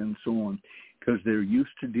d's and so on, because they're used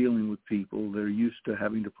to dealing with people. They're used to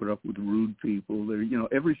having to put up with rude people. They're,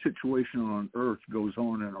 every situation on earth goes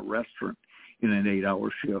on in a restaurant in an 8-hour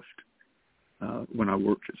shift. When I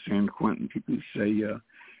worked at San Quentin, people say,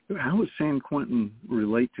 how does San Quentin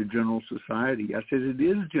relate to general society? I said, it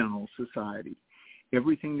is general society.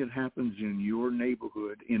 Everything that happens in your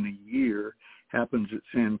neighborhood in a year happens at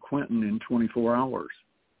San Quentin in 24 hours.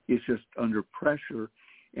 It's just under pressure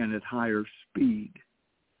and at higher speed.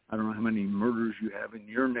 I don't know how many murders you have in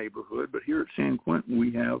your neighborhood, but here at San Quentin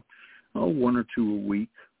we have one or two a week.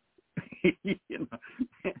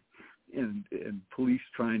 And police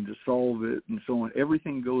trying to solve it and so on.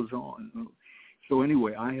 Everything goes on. So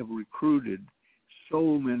anyway, I have recruited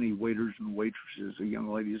so many waiters and waitresses. A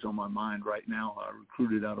young lady is on my mind right now. I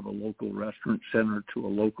recruited out of a local restaurant center to a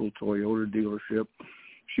local Toyota dealership.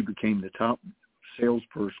 She became the top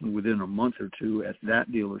salesperson within a month or two at that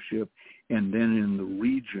dealership and then in the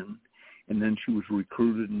region. And then she was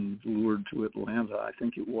recruited and lured to Atlanta, I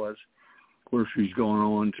think it was, where she's going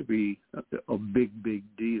on to be a big, big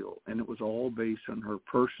deal. And it was all based on her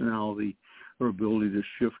personality, her ability to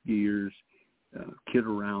shift gears, kid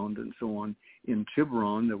around, and so on. In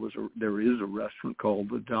Tiburon, there is a restaurant called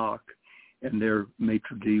The Dock, and their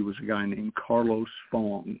maitre d' was a guy named Carlos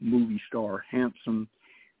Fong, movie star, handsome.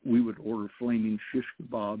 We would order flaming shish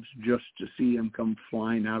kebabs just to see him come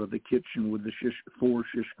flying out of the kitchen with the 4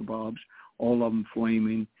 shish kebabs, all of them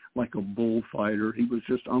flaming like a bullfighter. He was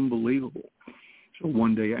just unbelievable. So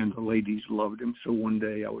one day, and the ladies loved him, so one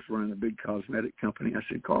day I was running a big cosmetic company. I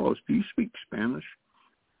said, Carlos, do you speak Spanish?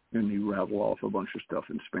 And he rattled off a bunch of stuff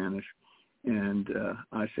in Spanish. And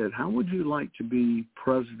I said, how would you like to be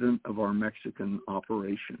president of our Mexican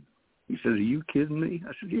operation? He said, are you kidding me?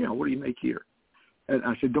 I said, yeah, what do you make here? And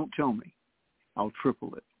I said, don't tell me. I'll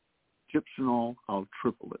triple it. Chips and all, I'll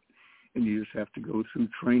triple it. And you just have to go through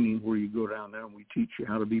training where you go down there and we teach you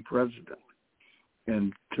how to be president.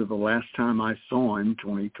 And to the last time I saw him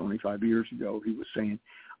 25 years ago, he was saying,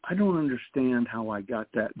 I don't understand how I got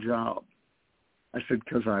that job. I said,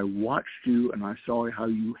 because I watched you and I saw how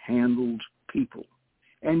you handled people.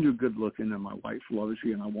 And you're good looking and my wife loves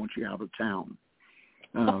you and I want you out of town.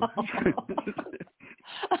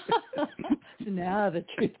 So now the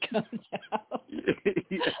truth comes out.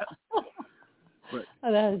 Yeah. But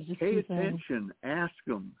that is just pay attention. Ask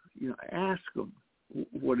them. Ask them.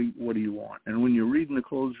 What do you want? And when you're reading the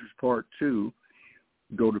closers part 2,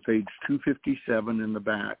 go to page 257 in the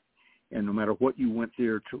back. And no matter what you went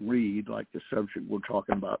there to read, like the subject we're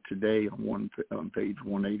talking about today on page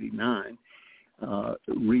 189,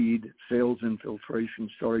 read sales infiltration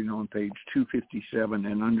starting on page 257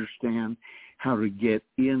 and understand how to get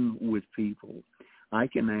in with people. I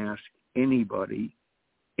can ask anybody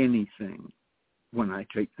anything when I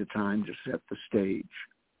take the time to set the stage.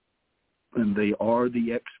 And they are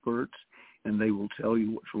the experts, and they will tell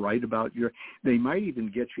you what's right about they might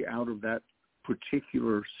even get you out of that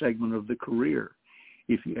particular segment of the career.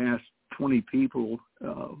 If you ask 20 people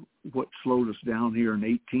what slowed us down here and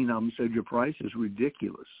 18 of them said your price is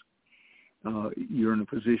ridiculous. you're in a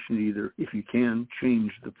position to either, if you can,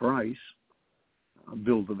 change the price,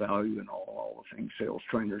 build the value, and all the things sales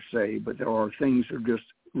trainers say, but there are things that are just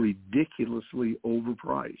ridiculously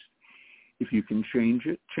overpriced. If you can change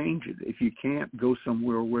it, change it. If you can't, go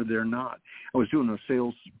somewhere where they're not. I was doing a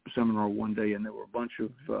sales seminar one day, and there were a bunch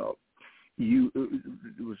of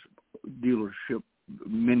it was dealership,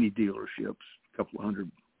 many dealerships, a couple of hundred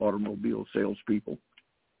automobile salespeople,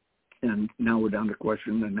 and now we're down to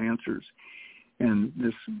question and answers. And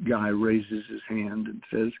this guy raises his hand and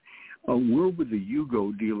says, "We're with the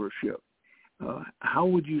Yugo dealership. How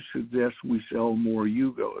would you suggest we sell more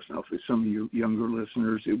Yugos?" Now, for some of you younger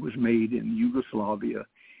listeners, it was made in Yugoslavia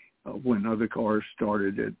when other cars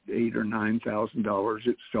started at $8,000 or $9,000.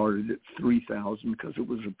 It started at $3,000 because it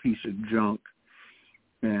was a piece of junk,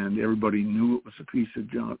 and everybody knew it was a piece of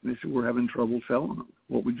junk. And they said, "We're having trouble selling them.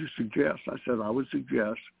 What would you suggest?" I said, "I would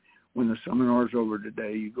suggest when the seminar's over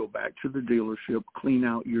today, you go back to the dealership, clean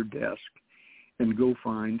out your desk, and go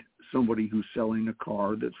find somebody who's selling a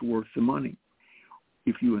car that's worth the money.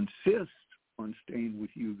 If you insist on staying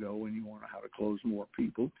with Yugo and you want to know how to close more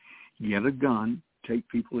people, get a gun, take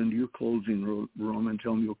people into your closing room and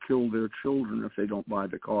tell them you'll kill their children if they don't buy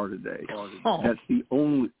the car today." Oh.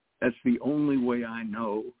 That's the only way I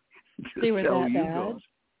know to they were sell that Yugos. bad?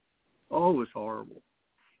 Oh, it was horrible.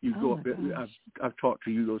 You go up. I've talked to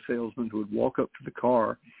Yugo salesmen who would walk up to the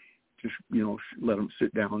car, just let them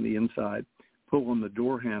sit down on the inside, pull on the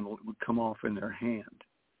door handle, it would come off in their hand.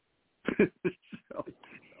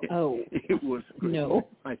 It was good. No.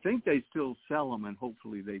 I think they still sell them, and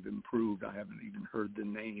hopefully they've improved. I haven't even heard the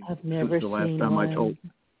name. I've never since the last seen time one. I told.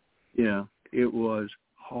 Yeah, it was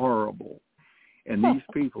horrible. And these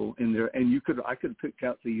people in there, and I could pick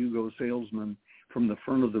out the Yugo salesmen from the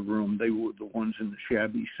front of the room. They were the ones in the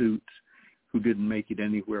shabby suits who didn't make it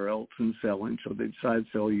anywhere else in selling, so they decided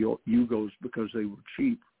to sell Yugos because they were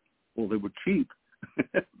cheap. Well, they were cheap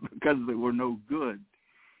because they were no good.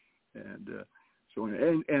 And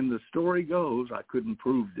and the story goes, I couldn't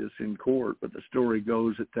prove this in court, but the story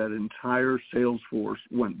goes that entire sales force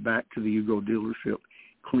went back to the Yugo dealership,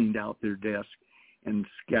 cleaned out their desk, and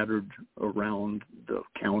scattered around the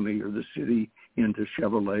county or the city into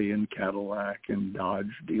Chevrolet and Cadillac and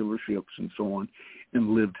Dodge dealerships and so on,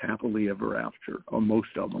 and lived happily ever after, or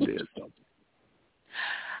most of them did.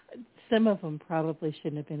 Some of them probably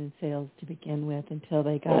shouldn't have been in sales to begin with until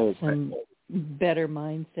they got some better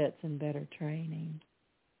mindsets and better training.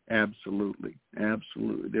 Absolutely.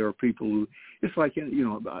 There are people who, it's like,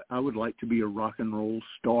 I would like to be a rock and roll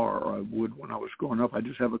star. I would when I was growing up. I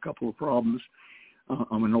just have a couple of problems.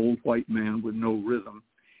 I'm an old white man with no rhythm,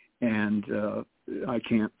 and I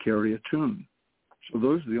can't carry a tune. So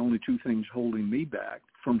those are the only two things holding me back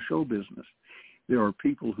from show business. There are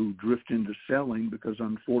people who drift into selling because,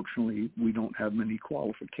 unfortunately, we don't have many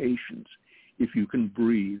qualifications. If you can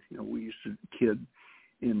breathe, we used to kid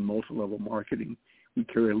in multi-level marketing. We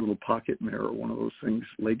carry a little pocket mirror, one of those things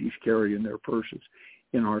ladies carry in their purses,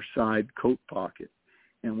 in our side coat pocket.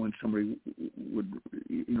 And when somebody would,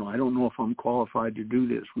 I don't know if I'm qualified to do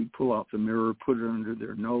this, we'd pull out the mirror, put it under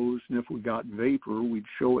their nose, and if we got vapor, we'd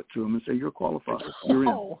show it to them and say, "You're qualified. You're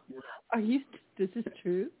in." This is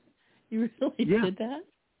true? You really did that?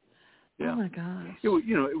 Yeah. Oh, my gosh. It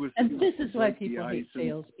was. And this is why people hate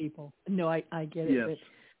salespeople. No, I get it. Yes.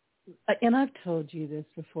 But, and I've told you this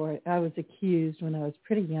before. I was accused when I was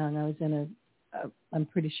pretty young. I was in I'm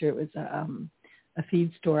pretty sure it was a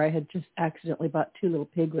feed store. I had just accidentally bought two little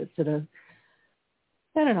piglets at an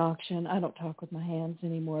auction. I don't talk with my hands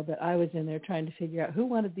anymore, but I was in there trying to figure out who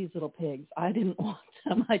wanted these little pigs. I didn't want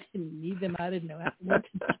them. I didn't need them. I didn't know what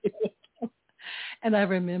to do with them. And I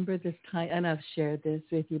remember this tiny, and I've shared this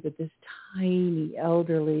with you, but this tiny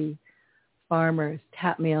elderly farmer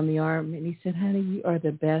tapped me on the arm, and he said, "Honey, you are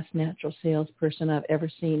the best natural salesperson I've ever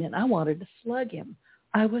seen." And I wanted to slug him.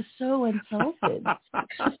 I was so insulted.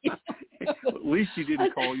 At least he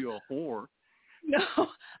didn't call you a whore. No,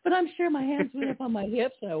 but I'm sure my hands went up on my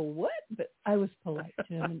hips. What? But I was polite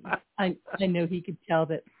to him. And I know he could tell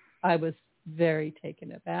that I was very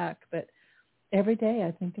taken aback. But every day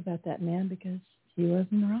I think about that man because he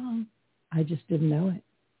wasn't wrong. I just didn't know it.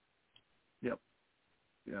 Yep.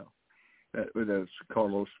 Yeah. That's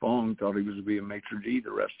Carlos Fong thought he was to be a maitre d'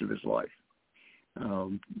 the rest of his life.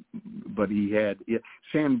 But he had it.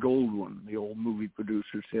 Sam Goldwyn, the old movie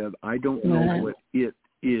producer, said, "I don't know what it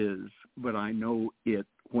is, but I know it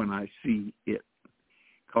when I see it."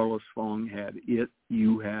 Carlos Fong had it.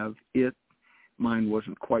 You have it. Mine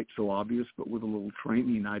wasn't quite so obvious, but with a little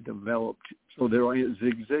training I developed. So there is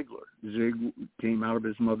Zig Ziglar. Zig came out of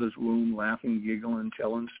his mother's womb laughing, giggling,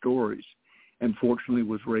 telling stories. and fortunately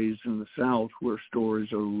was raised in the South where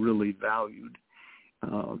stories are really valued.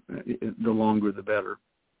 The longer, the better.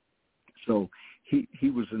 So he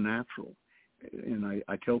was a natural. And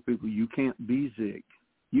I tell people, you can't be Zig.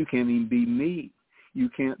 You can't even be me. You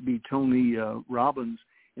can't be Tony Robbins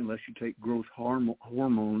unless you take growth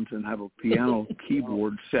hormones and have a piano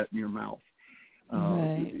keyboard set in your mouth.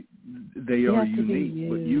 Right. They are unique,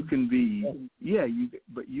 but you can be,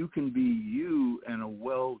 but you can be you, and a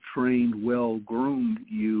well-trained, well-groomed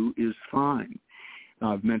you is fine.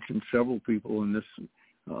 I've mentioned several people in this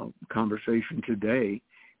conversation today,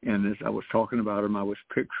 and as I was talking about them, I was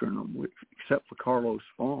picturing them. Except for Carlos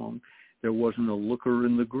Fong, there wasn't a looker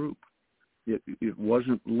in the group. It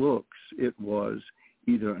wasn't looks. It was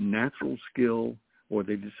either a natural skill or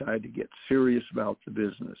they decided to get serious about the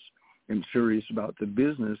business. And serious about the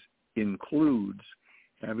business includes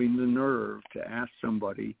having the nerve to ask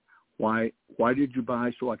somebody, why did you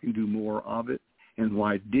buy so I can do more of it? And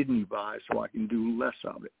why didn't you buy so I can do less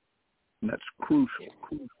of it? And that's crucial.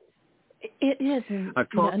 It is. I've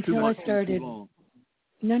talked too much for too long.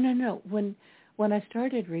 No. When I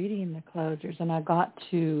started reading the closers and I got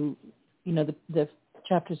to, the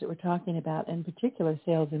chapters that we're talking about, in particular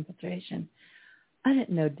sales infiltration, I didn't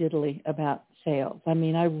know diddly about sales. I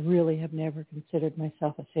mean, I really have never considered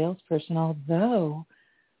myself a salesperson, although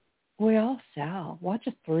we all sell. Watch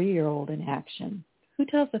a 3-year-old in action. Who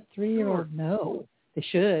tells a 3-year-old no? They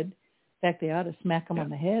should. In fact, they ought to smack them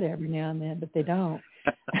on the head every now and then, but they don't.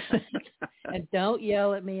 And don't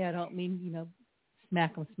yell at me. I don't mean,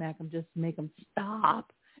 smack them, just make them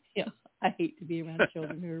stop. I hate to be around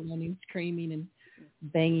children who are running, screaming, and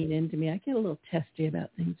banging into me. I get a little testy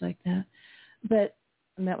about things like that.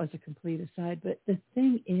 And that was a complete aside. But the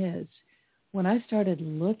thing is, when I started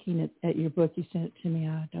looking at your book, you sent it to me,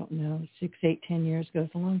 I don't know, 6, 8, 10 years ago.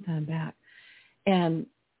 It's a long time back. And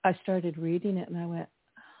I started reading it, and I went,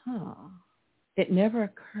 It never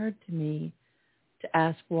occurred to me to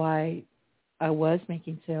ask why I was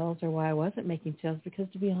making sales or why I wasn't making sales, because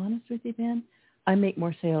to be honest with you, Ben, I make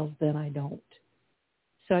more sales than I don't.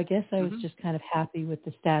 So I guess I was just kind of happy with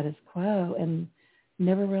the status quo and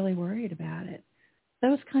never really worried about it. That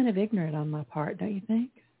was kind of ignorant on my part, don't you think?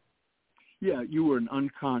 Yeah, you were an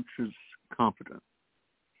unconscious competent.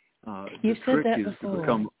 You said that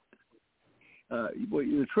before.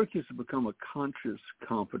 The trick is to become a conscious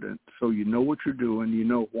competent, so you know what you're doing, you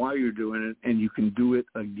know why you're doing it, and you can do it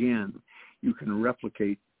again. You can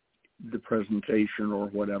replicate the presentation or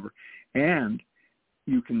whatever, and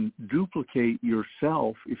you can duplicate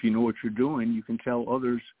yourself. If you know what you're doing, you can tell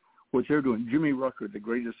others what they're doing. Jimmy Rucker, the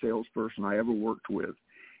greatest salesperson I ever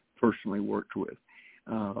personally worked with,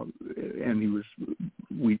 and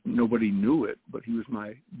nobody knew it, but he was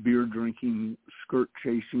my beer drinking, skirt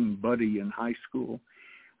chasing buddy in high school.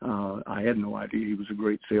 I had no idea he was a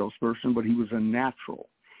great salesperson, but he was a natural,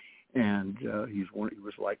 and he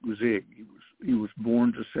was like Zig. He was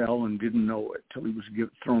born to sell and didn't know it till he was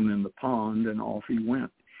thrown in the pond, and off he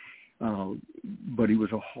went. But he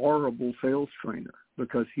was a horrible sales trainer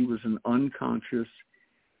because he was an unconscious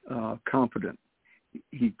competent.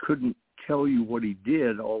 He couldn't tell you what he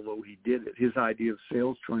did, although he did it. His idea of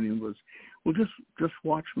sales training was, well, just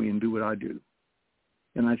watch me and do what I do.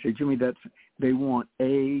 And I say, Jimmy, they want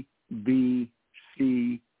A, B,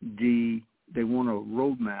 C, D. They want a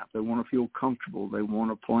roadmap. They want to feel comfortable. They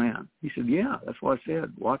want a plan. He said, yeah, that's what I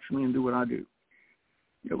said. Watch me and do what I do.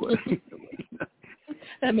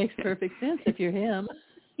 That makes perfect sense if you're him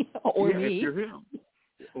or me. If you're him.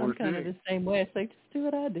 I'm kind of the same way. It's like, just do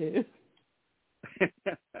what I do.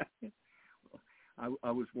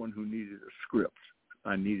 I was one who needed a script.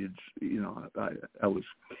 I needed, I was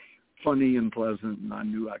funny and pleasant, and I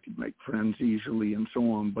knew I could make friends easily and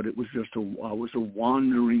so on, but it was just I was a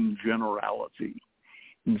wandering generality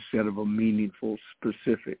instead of a meaningful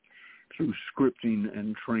specific. Through scripting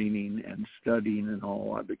and training and studying and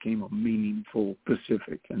all, I became a meaningful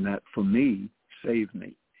specific, and that, for me, saved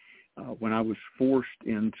me. When I was forced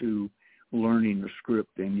into learning the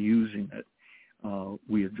script and using it,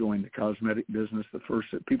 we had joined the cosmetic business. The first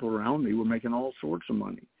people around me were making all sorts of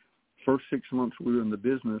money. First 6 months we were in the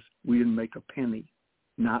business, we didn't make a penny,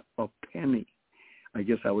 not a penny. I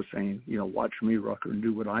guess I was saying, watch me, Rucker, and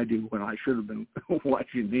do what I do, when I should have been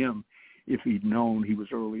watching him if he'd known. He was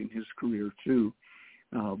early in his career too.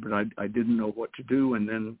 But I didn't know what to do. And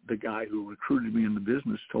then the guy who recruited me in the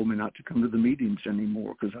business told me not to come to the meetings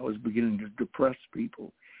anymore because I was beginning to depress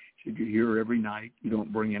people. He said, you're here every night. You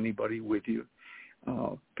don't bring anybody with you.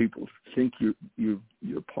 People think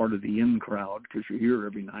you're part of the in crowd because you're here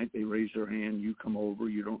every night. They raise their hand, you come over,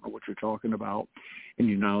 you don't know what you're talking about, and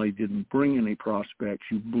you not only didn't bring any prospects,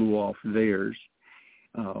 you blew off theirs.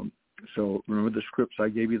 So remember the scripts I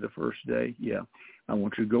gave you the first day? Yeah, I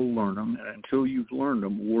want you to go learn them, and until you've learned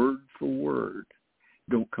them word for word,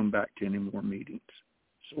 don't come back to any more meetings.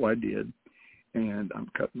 So I did, and I'm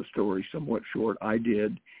cutting the story somewhat short. I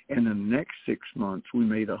did, and in the next 6 months, we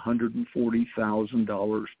made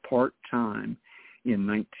 $140,000 part-time in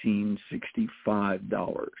 1965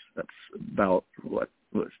 dollars. That's about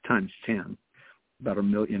it's times 10. About $1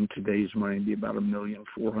 million in today's money, would be about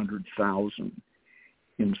 $1,400,000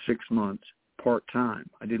 in 6 months part-time.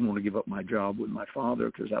 I didn't want to give up my job with my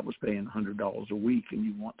father because I was paying $100 a week, and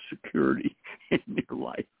you want security in your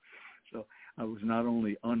life. So I was not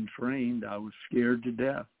only untrained, I was scared to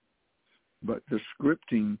death. But the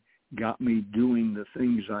scripting got me doing the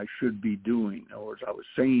things I should be doing. In other words, I was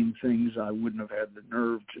saying things I wouldn't have had the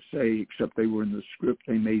nerve to say, except they were in the script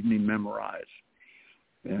they made me memorize.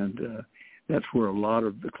 And that's where a lot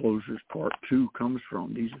of the Closers Part 2 comes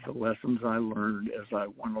from. These are the lessons I learned as I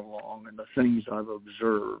went along and the things I've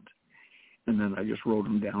observed. And then I just wrote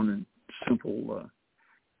them down in simple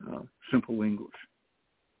English.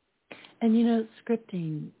 And, you know,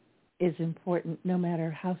 scripting is important no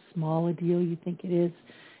matter how small a deal you think it is.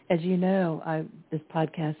 As you know, this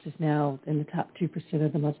podcast is now in the top 2%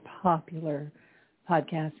 of the most popular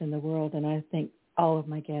podcasts in the world, and I thank all of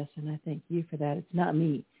my guests, and I thank you for that. It's not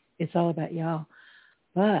me. It's all about y'all.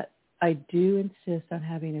 But I do insist on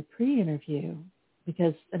having a pre-interview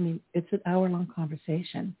because, I mean, it's an hour-long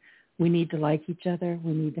conversation. We need to like each other.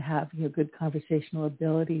 We need to have, you know, good conversational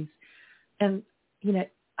abilities. And, you know,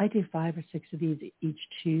 I do 5 or 6 of these each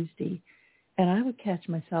Tuesday, and I would catch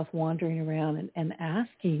myself wandering around and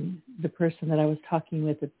asking the person that I was talking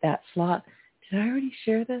with at that slot, did I already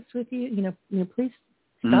share this with you? You know, please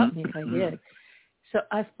stop me if I did. So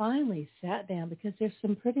I finally sat down because there's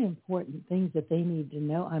some pretty important things that they need to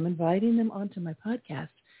know. I'm inviting them onto my podcast,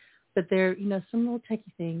 but there, you know, some little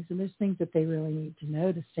techie things, and there's things that they really need to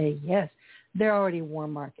know to say yes. They're already a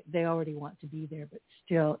warm market. They already want to be there, but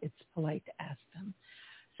still it's polite to ask them.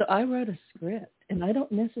 So I wrote a script, and I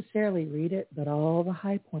don't necessarily read it, but all the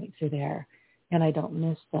high points are there, and I don't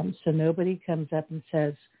miss them. So nobody comes up and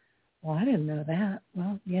says, well, I didn't know that.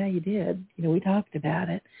 Well, yeah, you did. You know, we talked about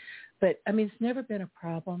it. But, I mean, it's never been a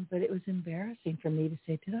problem, but it was embarrassing for me to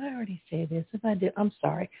say, did I already say this? If I did, I'm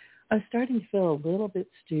sorry. I was starting to feel a little bit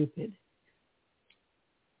stupid.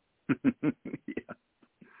 Yeah.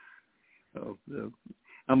 Oh,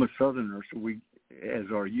 I'm a Southerner, so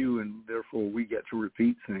as are you, and therefore we get to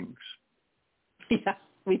repeat things. Yeah,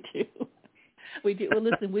 we do. We do. Well,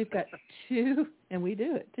 listen, we've got 2, and we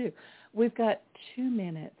do it too. We've got 2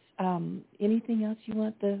 minutes. Anything else you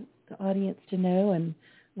want the audience to know, and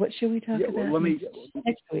what should we talk about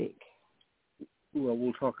next week? Well,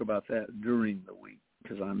 we'll talk about that during the week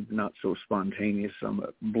because I'm not so spontaneous. I'm going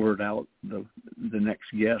to blurt out the next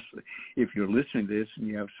guest. If you're listening to this and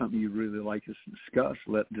you have something you'd really like us to discuss,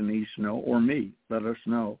 let Denise know, or me. Let us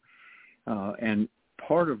know. And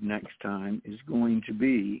part of next time is going to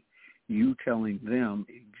be you telling them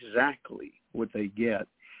exactly what they get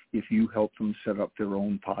if you help them set up their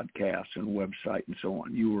own podcast and website and so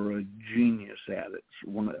on. You were a genius at it.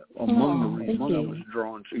 Among the reasons I was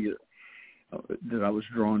drawn to you,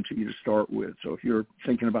 to start with. So if you're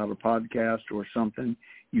thinking about a podcast or something,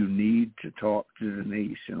 you need to talk to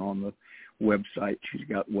Denise. And on the website, she's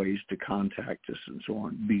got ways to contact us and so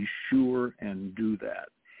on. Be sure and do that.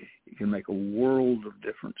 It can make a world of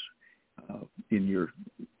difference in your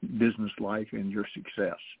business life and your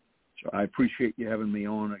success. So I appreciate you having me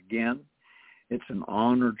on again. It's an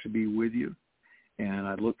honor to be with you, and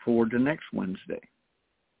I look forward to next Wednesday.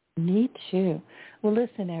 Me too. Well,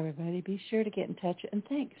 listen, everybody, be sure to get in touch. And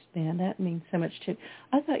thanks, Dan. That means so much, too.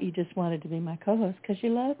 I thought you just wanted to be my co-host because you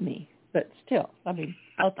love me. But still, I mean,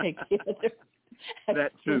 I'll take the other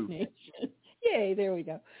that, too. Yay, there we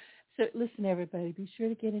go. So, listen, everybody, be sure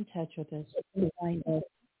to get in touch with us. You can find us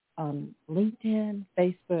on LinkedIn,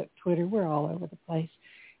 Facebook, Twitter. We're all over the place.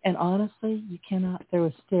 And honestly, you cannot throw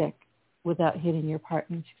a stick without hitting your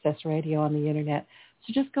Partner in Success Radio on the Internet.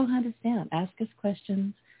 So just go hunt us down. Ask us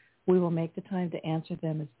questions. We will make the time to answer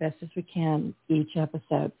them as best as we can each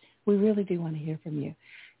episode. We really do want to hear from you.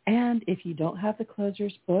 And if you don't have the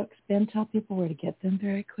Closers books, Ben, tell people where to get them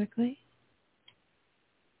very quickly.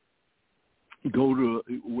 Go to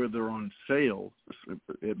where they're on sale.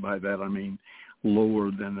 By that I mean lower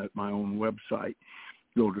than at my own website.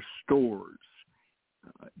 Go to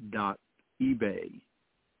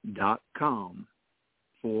stores.ebay.com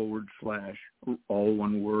 / all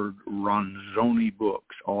one word, Ronzoni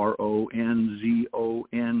Books, RONZONE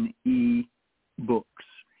Books.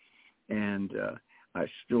 And I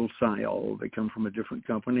still sign all. They come from a different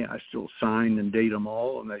company. I still sign and date them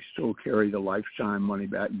all, and they still carry the lifetime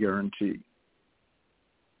money-back guarantee.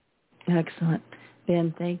 Excellent.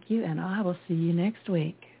 Ben, thank you, and I will see you next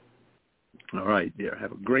week. All right, dear.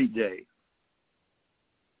 Have a great day.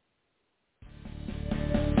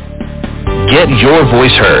 Get your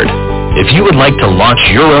voice heard. If you would like to launch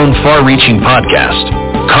your own far-reaching podcast,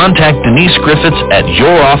 contact Denise Griffitts at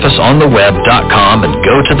yourofficeontheweb.com and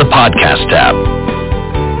go to the podcast tab.